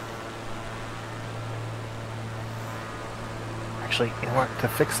 Actually, you know what? To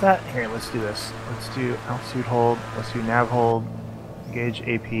fix that, here, let's do this. Let's do altitude hold. Let's do nav hold. Engage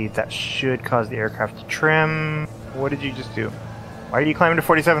AP. That should cause the aircraft to trim. What did you just do? Why are you climbing to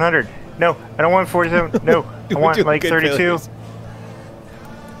 4,700? No, I don't want 47. No, I want like 32. Failures.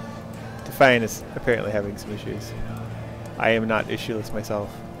 Defiant is apparently having some issues. I am not issueless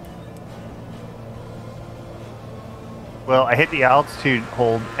myself. Well, I hit the altitude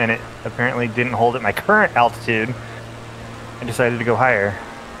hold, and it apparently didn't hold at my current altitude. I decided to go higher.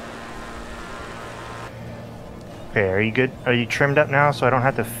 Okay, are you good? Are you trimmed up now so I don't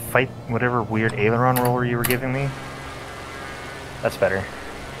have to fight whatever weird aileron roller you were giving me? That's better.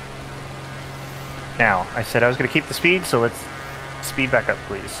 Now, I said I was going to keep the speed, so let's speed back up,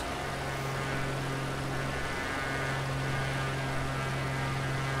 please.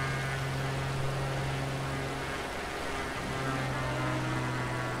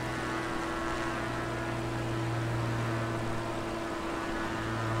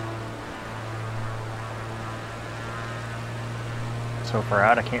 So far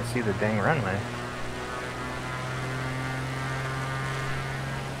out, I can't see the dang runway.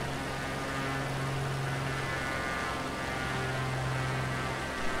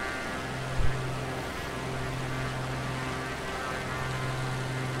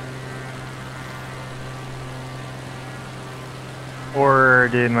 Or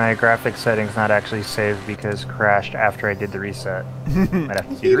did my graphics settings not actually save because crashed after I did the reset? I'd have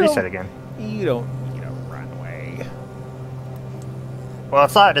to do the reset again. You don't need a runway. Well,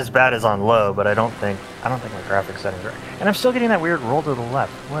 it's not as bad as on low, but I don't think my graphics settings are. And I'm still getting that weird roll to the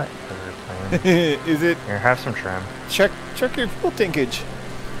left. What? Is it? Here, have some trim. Check your fuel tankage.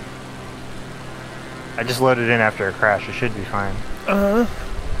 I just loaded in after a crash. It should be fine. Uh huh.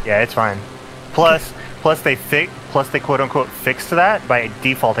 Yeah, it's fine. Plus they quote unquote fixed that by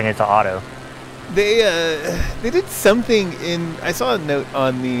defaulting it to auto. They did something in. I saw a note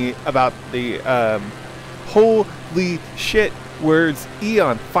on about the holy shit words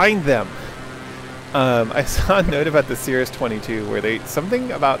Eon, find them. I saw a note about the Cirrus 22 where they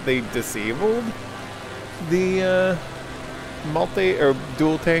disabled the multi or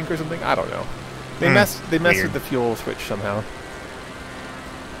dual tank or something. I don't know. They messed with the fuel switch somehow.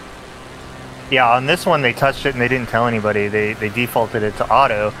 Yeah, on this one they touched it and they didn't tell anybody. They defaulted it to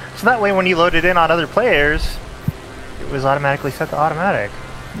auto, so that way when you load it in on other players, it was automatically set to automatic.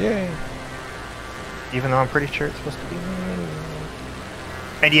 Yay! Even though I'm pretty sure it's supposed to be.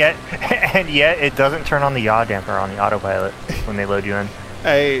 And yet it doesn't turn on the yaw damper on the autopilot when they load you in.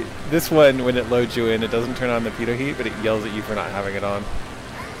 This one, when it loads you in, it doesn't turn on the pitot heat, but it yells at you for not having it on.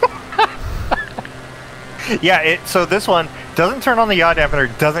 Yeah, so this one doesn't turn on the yaw dampener,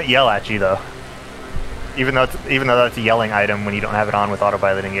 doesn't yell at you though. Even though that's a yelling item when you don't have it on with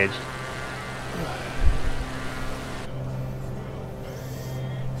autopilot engaged.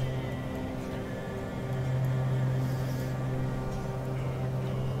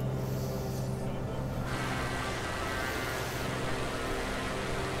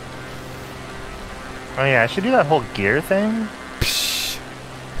 Oh yeah, I should do that whole gear thing.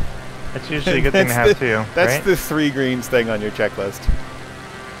 That's usually a good thing to have too. That's right? the 3 greens thing on your checklist.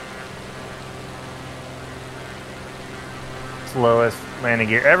 Slowest landing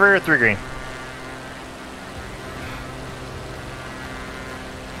gear ever, 3 green.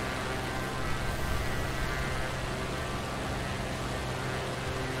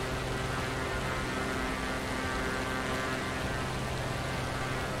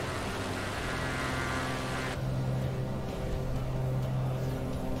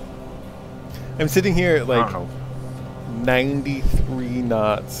 I'm sitting here at like 93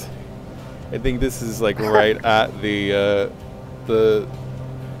 knots. I think this is like right at the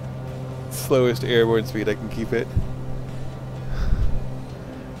slowest airborne speed I can keep it.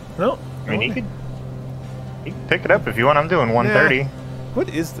 No, I mean, you could pick it up if you want. I'm doing 130. Yeah. What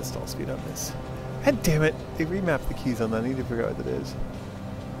is the stall speed on this? God damn it! They remapped the keys on that. I need to figure out what it is.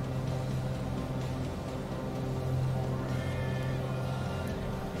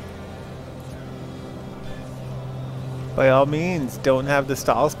 By all means, don't have the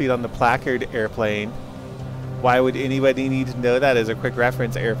stall speed on the placard airplane. Why would anybody need to know that as a quick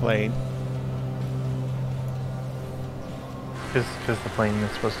reference airplane? Because the plane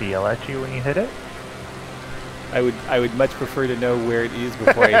is supposed to yell at you when you hit it? I would much prefer to know where it is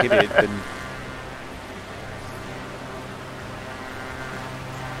before I hit it than...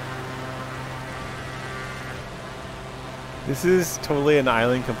 This is totally an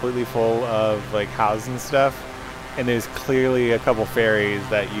island completely full of like houses and stuff. And there's clearly a couple ferries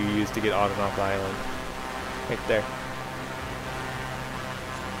that you use to get on and off the island. Right there.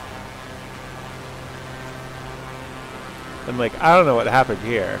 And like, I don't know what happened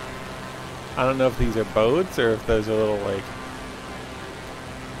here. I don't know if these are boats or if those are little like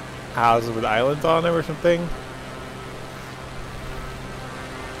houses with islands on them or something.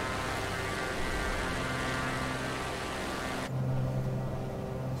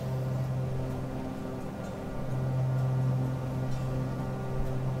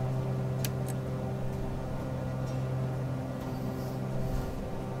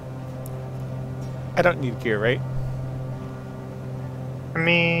 I don't need gear, right? I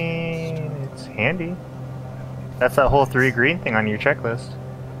mean, it's handy. That's that whole 3 green thing on your checklist.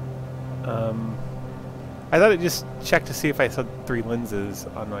 I thought it just checked to see if I saw 3 lenses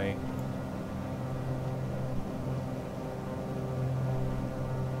on my...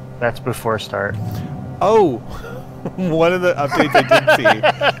 That's before start. Oh! One of the updates I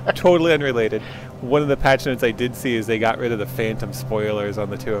did see, totally unrelated. One of the patch notes I did see is they got rid of the phantom spoilers on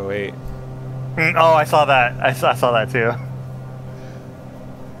the 208. Oh, I saw that. I saw that too.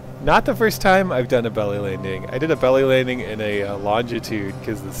 Not the first time I've done a belly landing. I did a belly landing in a longitude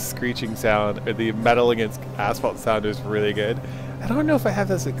because the screeching sound or the metal against asphalt sound is really good. I don't know if I have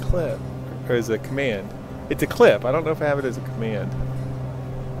this as a clip or as a command. It's a clip. I don't know if I have it as a command.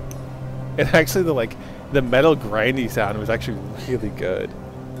 And actually, the metal grindy sound was actually really good.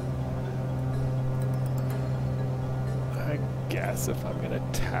 I guess if I'm gonna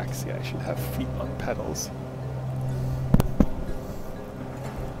taxi, I should have feet on pedals.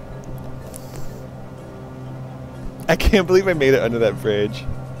 I can't believe I made it under that bridge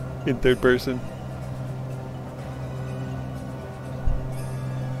in third person.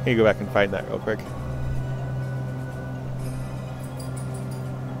 Let me go back and find that real quick.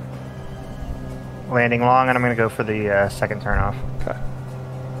 Landing long, and I'm going to go for the second turn off. Okay.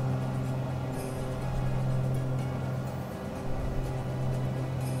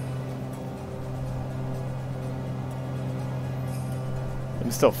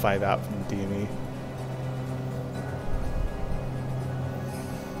 I'm still 5 out from the DME.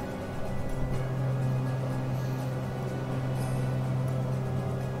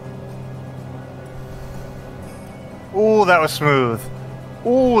 Ooh, that was smooth.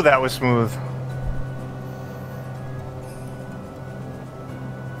 Ooh, that was smooth.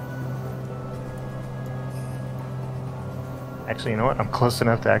 Actually, you know what? I'm close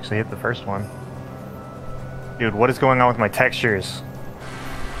enough to actually hit the first one. Dude, what is going on with my textures?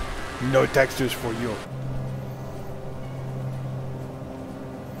 No textures for you.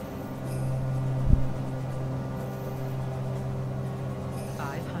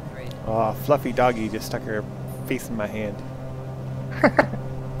 Oh, fluffy doggy just stuck her face in my hand.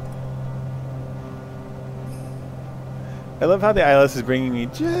 I love how the ILS is bringing me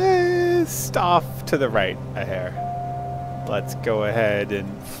just off to the right a hair. Let's go ahead and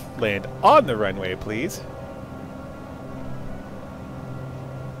land on the runway, please.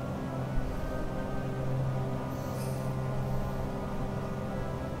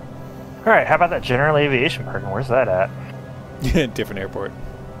 Alright, how about that general aviation parking? Where's that at? Different airport.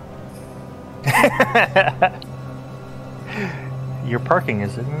 Your parking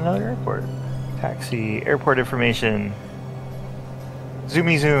is in another airport. Taxi, airport information.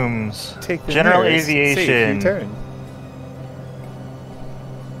 Zoomy zooms. Take the general nearest aviation. safe U-turn.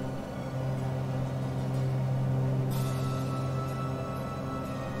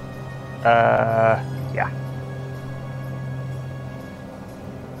 Yeah.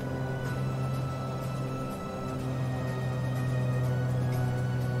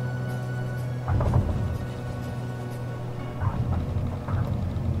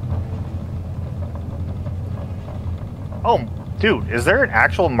 Oh, dude, is there an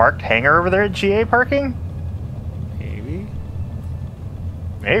actual marked hangar over there at GA parking? Maybe.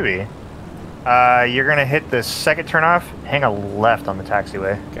 Maybe. You're gonna hit the second turnoff, hang a left on the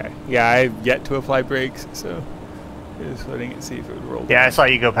taxiway. Okay. Yeah, I've yet to apply brakes, so just letting it see if it would roll. Yeah, down. I saw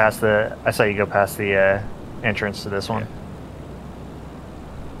you go past the. Entrance to this one. Yeah.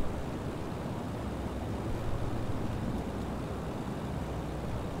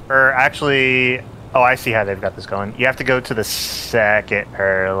 Or actually, oh, I see how they've got this going. You have to go to the second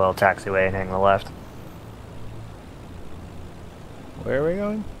parallel taxiway and hang the left. Where are we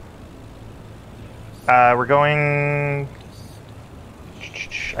going? We're going.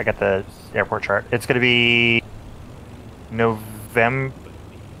 I got the airport chart. It's going to be November.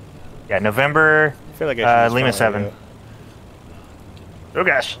 Yeah, November. I feel like I should Lima just follow 7. you. Oh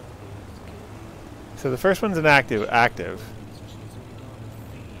gosh. So the first one's an active.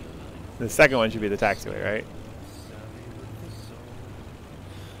 The second one should be the taxiway, right?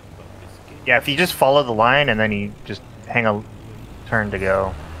 Yeah, if you just follow the line and then you just hang a turn to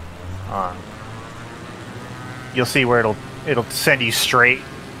go on, you'll see where it'll send you straight,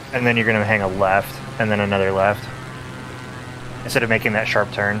 and then you're gonna hang a left and then another left instead of making that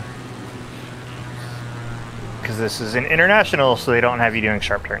sharp turn. Because this is an international, so they don't have you doing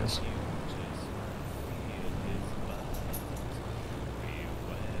sharp turns.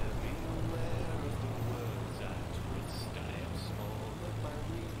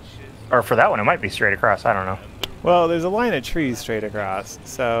 Or for that one, it might be straight across. I don't know. Well, there's a line of trees straight across,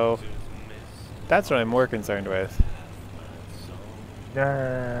 so that's what I'm more concerned with.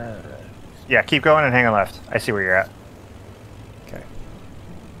 Yeah, keep going and hang a left. I see where you're at. Okay.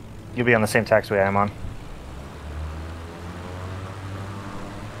 You'll be on the same taxiway I'm on.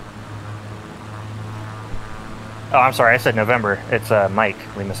 Oh, I'm sorry. I said November. It's Mike,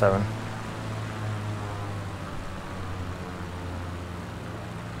 Lima 7.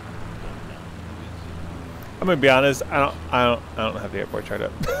 I'm gonna be honest. I don't have the airport chart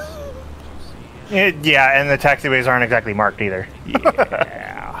up. Yeah, and the taxiways aren't exactly marked either.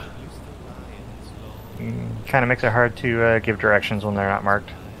 Yeah. Kind of makes it hard to give directions when they're not marked.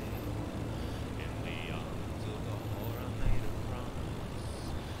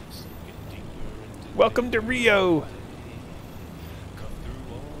 Welcome to Rio.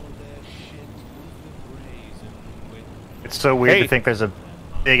 It's so weird Hey. to think there's a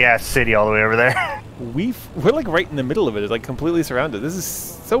big ass city all the way over there. We're like right in the middle of it. It's like completely surrounded. This is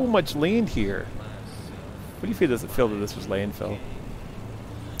so much land here. What do you feel? Does it feel that this was landfill?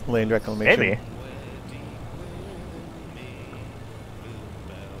 Land reclamation. Maybe.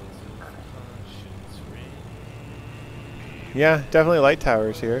 Yeah, definitely light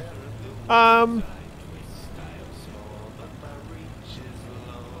towers here.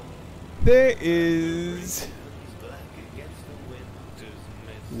 There is...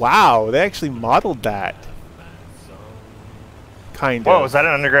 Wow, they actually modeled that. Kind of. Whoa, was that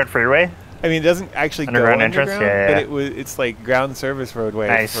an underground freeway? I mean, it doesn't actually Underground go entrance? underground, Yeah. but it's like ground service roadway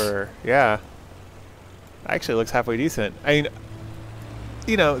Nice. for... Yeah. Actually, it looks halfway decent. I mean,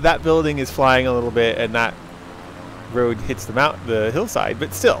 you know, that building is flying a little bit, and that road hits the hillside,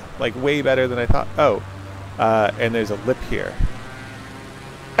 but still, like, way better than I thought. Oh, and there's a lip here.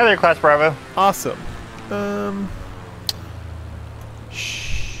 Hi there, Class Bravo. Awesome. Shh.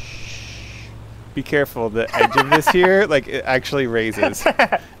 Be careful. The edge of this here, like, it actually raises.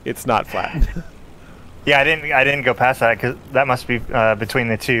 It's not flat. Yeah, I didn't go past that because that must be between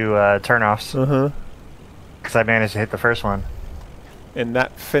the two turnoffs. Because I managed to hit the first one. And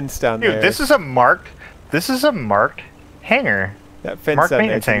that fence down Dude, there. this is a marked hangar. That fence marked down there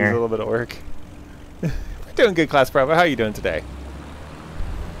maintenance could use hangar. a little bit of work. We're doing good, Class Bravo. How are you doing today?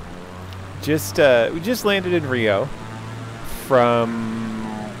 We just landed in Rio from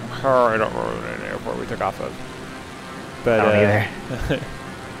I don't remember the airport we took off of. But I don't either.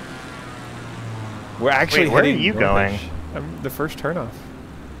 we're actually Wait, where are heading you northish. going? I'm the first turnoff.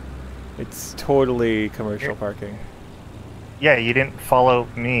 It's totally commercial parking. Yeah, you didn't follow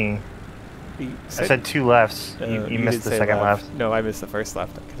me. You I said two lefts. You you missed did the say second left. No, I missed the first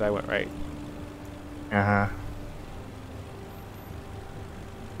left because I went right. Uh-huh.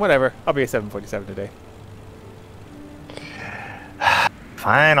 Whatever. I'll be a 747 today.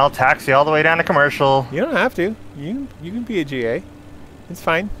 Fine, I'll taxi all the way down to commercial. You don't have to. You can be a GA. It's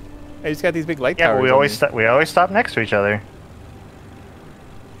fine. I just got these big light Yeah, towers. but we always stop next to each other.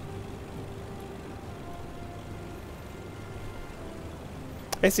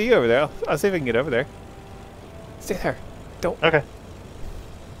 I see you over there. I'll see if I can get over there. Stay there. Don't. Okay.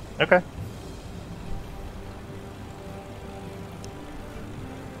 Okay.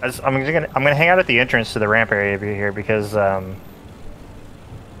 I'm gonna hang out at the entrance to the ramp area over here because kind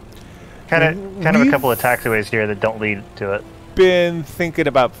of a couple of taxiways here that don't lead to it. Been thinking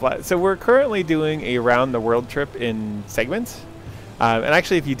about flight. So we're currently doing a round the world trip in segments. And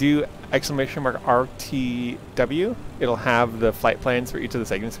actually, if you do !RTW, it'll have the flight plans for each of the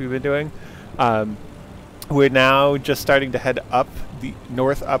segments we've been doing. We're now just starting to head up the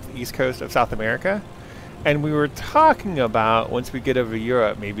east coast of South America. And we were talking about, once we get over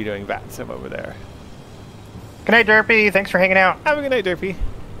Europe, maybe doing VATSIM over there. Good night, Derpy. Thanks for hanging out. Have a good night, Derpy.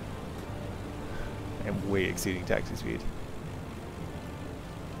 I'm way exceeding taxi speed.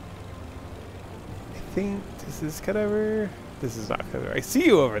 I think this is cut over. This is not cut over. I see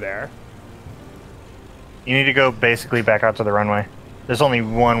you over there. You need to go basically back out to the runway. There's only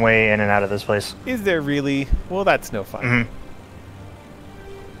one way in and out of this place. Is there really? Well, that's no fun. Mm-hmm.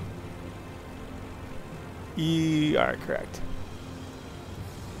 You are correct.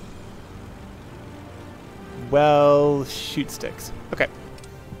 Well, shoot sticks. Okay.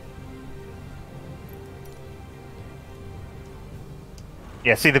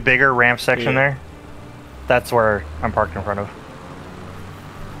 Yeah, see the bigger ramp section there? That's where I'm parked in front of.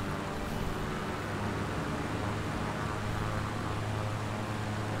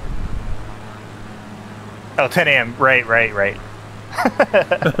 Oh, 10 a.m. Right.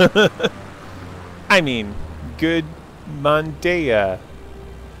 I mean, good Monday.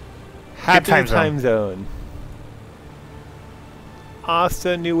 Happy time time zone.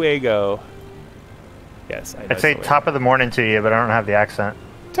 Hasta Nuevo. Yes, I know. I'd say top of the morning to you, but I don't have the accent.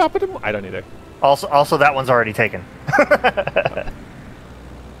 Top of the I don't either. Also, that one's already taken.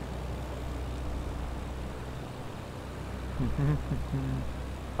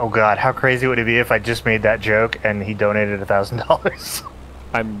 Oh God, how crazy would it be if I just made that joke and he donated $1,000?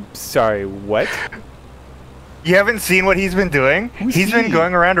 I'm sorry, what? You haven't seen what he's been doing? Who's He's been he?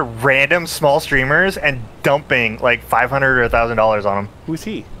 going around to random small streamers and dumping like $500 or $1,000 on them. Who's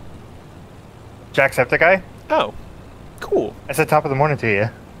he? Jacksepticeye? Oh, cool. I said top of the morning to you.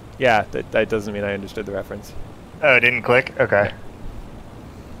 Yeah, that doesn't mean I understood the reference. Oh, it didn't click? Okay.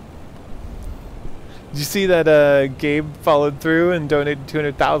 Did you see that Gabe followed through and donated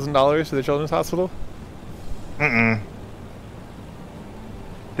 $200,000 to the Children's Hospital? Mm-mm.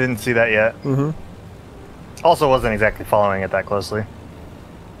 Didn't see that yet. Mm-hmm. Also wasn't exactly following it that closely.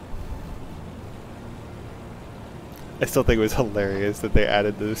 I still think it was hilarious that they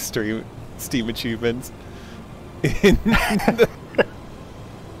added the Steam achievements in the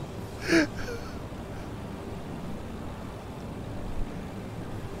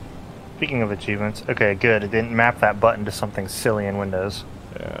Speaking of achievements, okay, good. It didn't map that button to something silly in Windows.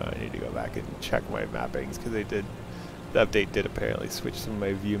 I need to go back and check my mappings because they did the update did apparently switch some of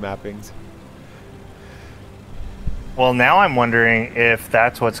my view mappings. Well, now I'm wondering if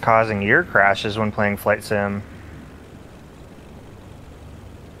that's what's causing your crashes when playing Flight Sim.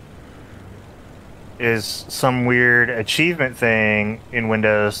 Is some weird achievement thing in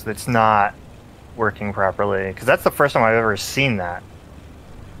Windows that's not working properly. Because that's the first time I've ever seen that.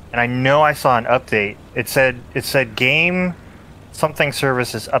 And I know I saw an update. It said game something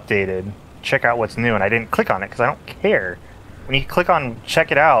service is updated. Check out what's new. And I didn't click on it because I don't care. When you click on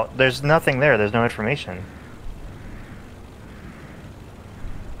check it out, there's nothing there. There's no information.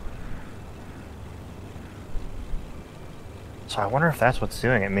 So I wonder if that's what's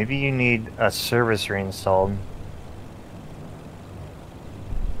doing it. Maybe you need a service reinstalled.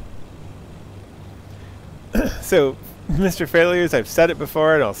 So, Mr. Failures, I've said it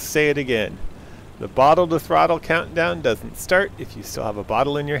before and I'll say it again. The bottle to throttle countdown doesn't start if you still have a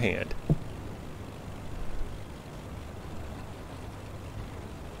bottle in your hand.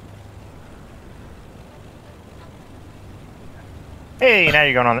 Hey, now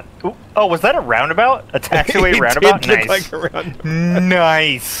you're going on the... Ooh, oh, was that a roundabout? A taxiway roundabout? It did Nice. look like a roundabout.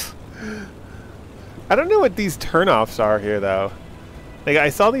 Nice. I don't know what these turnoffs are here, though. Like, I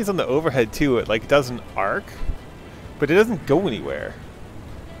saw these on the overhead, too. It, like, does an arc, but it doesn't go anywhere.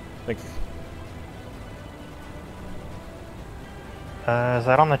 Like... Is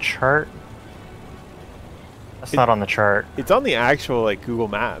that on the chart? That's not on the chart. It's on the actual, like, Google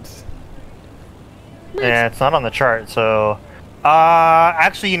Maps. Yeah, it's not on the chart, so...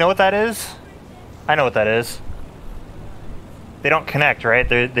 actually, you know what that is? I know what that is. They don't connect, right?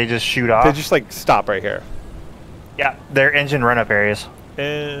 They just shoot off. They just, like, stop right here. Yeah, they're engine run-up areas.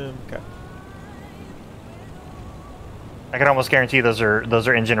 Okay. I can almost guarantee those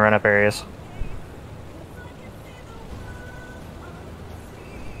are engine run-up areas.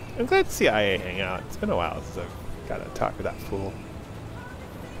 I'm glad to see IA hang out. It's been a while since I've got to talk with that fool.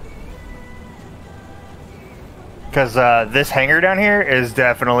 Because this hangar down here is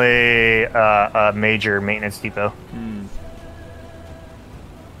definitely a major maintenance depot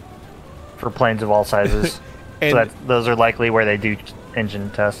for planes of all sizes. And So those are likely where they do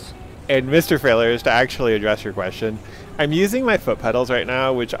engine tests. And Mr. Failures, to actually address your question, I'm using my foot pedals right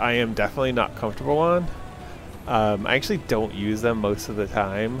now, which I am definitely not comfortable on. I actually don't use them most of the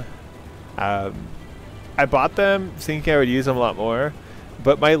time. I bought them thinking I would use them a lot more,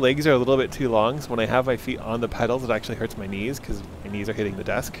 but my legs are a little bit too long, so when I have my feet on the pedals, it actually hurts my knees because my knees are hitting the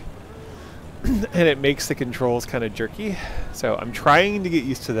desk. And it makes the controls kind of jerky, so I'm trying to get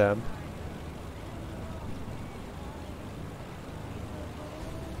used to them.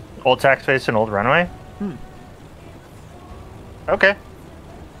 Old tax base and old runway? Okay.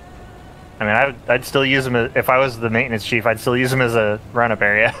 I mean, I'd still use them as, if I was the maintenance chief, I'd still use them as a run-up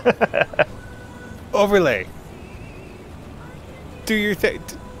area. Overlay. Do your thing.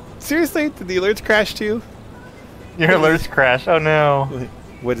 Seriously? Did the alerts crash too? Your alerts crash. Oh no.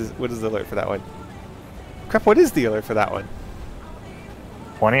 What is the alert for that one? Crap, what is the alert for that one?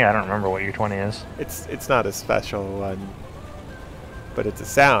 20? I don't remember what your 20 is. It's not a special one, but it's a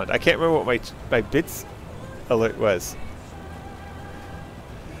sound. I can't remember what my bits alert was.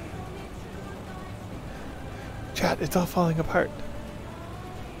 Chat, it's all falling apart.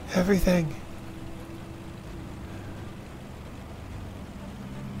 Everything.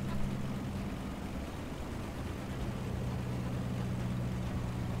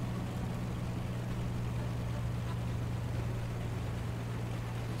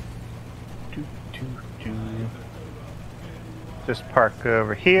 Just park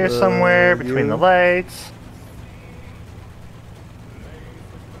over here somewhere between the lights.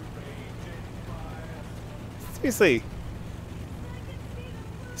 Seriously.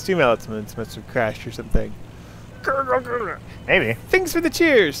 Steam elements must have crashed or something. Maybe. Thanks for the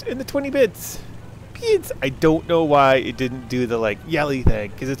cheers and the 20 bits. Bits. I don't know why it didn't do the like yelly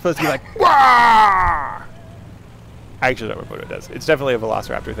thing, because it's supposed to be like wah. I actually don't remember what it does. It's definitely a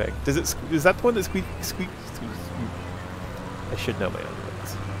Velociraptor thing. Does it? Is that the one that squeaks? I should know my own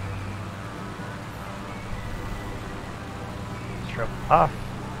words. Stroke off.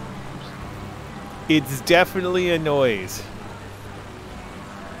 It's definitely a noise.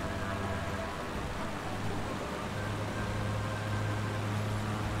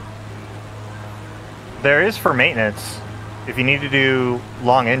 There is for maintenance. If you need to do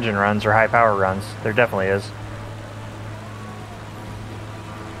long engine runs or high power runs, there definitely is.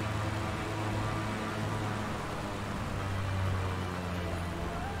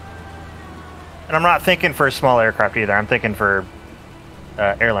 And I'm not thinking for small aircraft either. I'm thinking for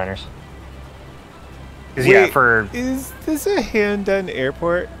airliners. Because yeah, for is this a hand-done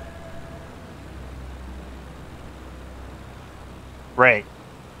airport? Right.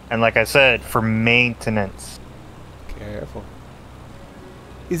 And like I said, for maintenance. Careful.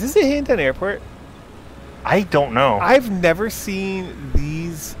 Is this a Hinton Airport? I don't know. I've never seen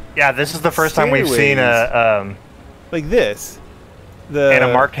these Yeah, this is the first time we've seen a like this. in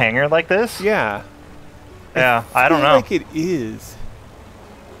a marked hangar like this. Yeah. Yeah, I don't feel know. like it is.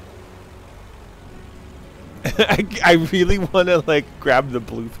 I really want to like grab the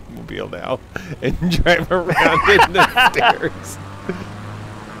blue mobile now and drive around in the stairs.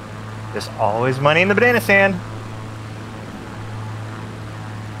 There's always money in the banana stand.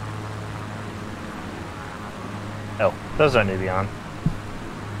 Oh, those don't need to be on.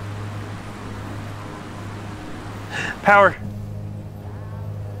 Power.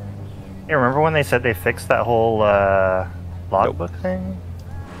 Hey, remember when they said they fixed that whole logbook thing?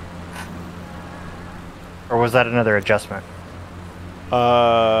 Or was that another adjustment? They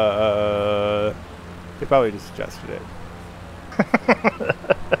probably just adjusted it.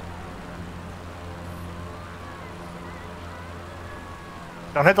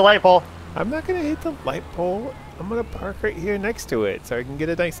 Don't hit the light pole. I'm not gonna hit the light pole. I'm gonna park right here next to it so I can get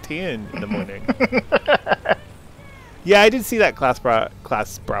a nice tan in the morning. Yeah, I did see that class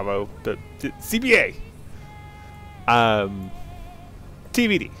Bravo, the CBA.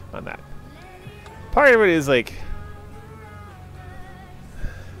 TBD on that. Part of it is like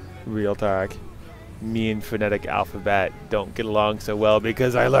real talk. Me and phonetic alphabet don't get along so well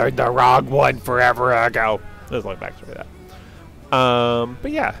because I learned the wrong one forever ago. There's a long backstory to that.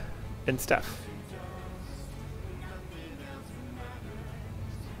 But yeah, and stuff.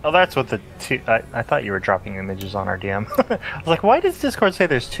 Oh, that's what the two... I thought you were dropping images on our DM. I was like, why does Discord say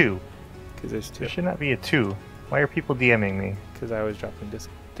there's two? Because there's two. There should not be a two. Why are people DMing me? Because I was dropping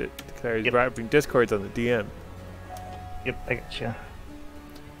dropping Discords on the DM. Yep, I got you.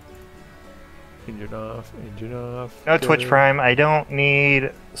 Engine off, engine off. No good. Twitch Prime. I don't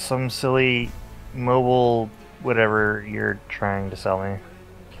need some silly mobile whatever you're trying to sell me.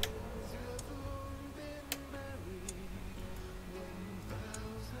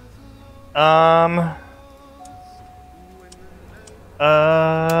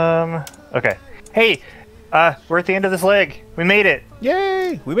 Okay. Hey, we're at the end of this leg. We made it.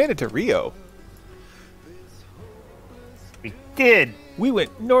 Yay! We made it to Rio. We did. We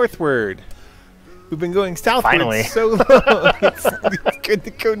went northward. We've been going southward Finally. so long. It's good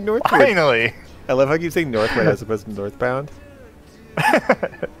to go northward. Finally. I love how you say northward as opposed to northbound.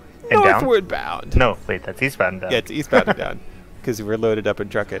 And Northward bound. No, wait, that's eastbound and down. Yeah, it's eastbound and down. Because we're loaded up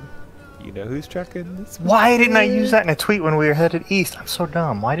and trucking. You know who's trucking this Why didn't I use that in a tweet when we were headed east? I'm so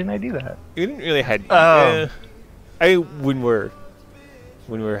dumb. Why didn't I do that? We didn't really head. Oh. When we're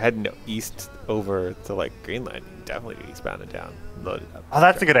heading east over to like Greenland, definitely eastbound and down, loaded up. Oh,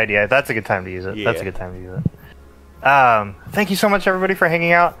 that's a good idea. That's a good time to use it. Yeah. That's a good time to use it. Thank you so much, everybody, for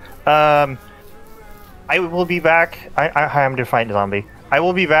hanging out. I will be back. I'm to fight zombie. I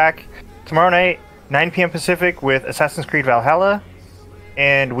will be back tomorrow night, 9 p.m. Pacific, with Assassin's Creed Valhalla,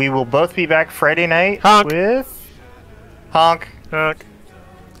 and we will both be back Friday night with Honk. We're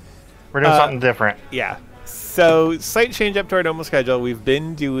doing something different. Yeah. So, slight change up to our normal schedule. We've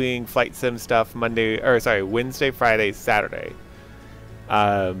been doing flight sim stuff Wednesday, Friday, Saturday.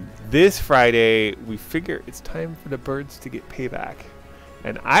 This Friday, we figure it's time for the birds to get payback.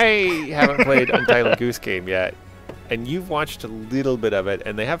 And I haven't played Untitled Goose Game yet. And you've watched a little bit of it,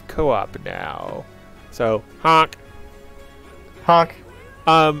 and they have co-op now. So, honk. Honk.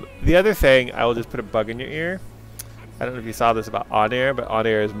 The other thing, I will just put a bug in your ear. I don't know if you saw this about On Air, but On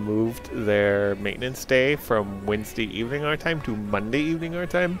Air has moved their maintenance day from Wednesday evening our time to Monday evening our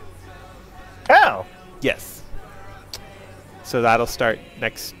time. Oh. Yes. So that'll start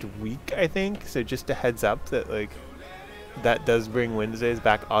next week, I think. So just a heads up that that does bring Wednesdays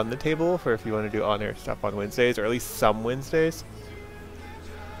back on the table for if you want to do On Air stuff on Wednesdays, or at least some Wednesdays.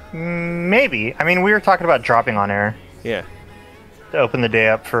 Maybe. I mean, we were talking about dropping On Air Yeah. to open the day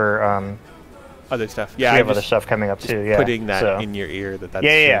up for Other stuff. Yeah. we have other stuff coming up too. Yeah. Putting that so. in your ear that's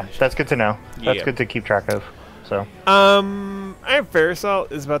Yeah. changed. That's good to know. That's Yeah. good to keep track of. So. I have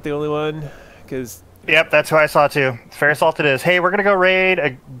Fairasalt is about the only one because. Yep, that's who I saw too. Fairasalt it is. Hey, we're gonna go raid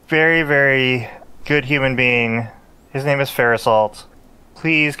a very, very good human being. His name is Fairasalt.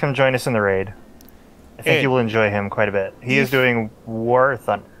 Please come join us in the raid. I think you will enjoy him quite a bit. He is doing War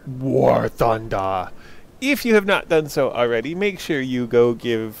Thunder. War Thunder. If you have not done so already, make sure you go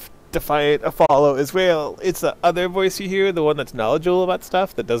give Defiant a follow as well. It's the other voice you hear, the one that's knowledgeable about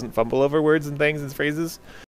stuff, that doesn't fumble over words and things and phrases.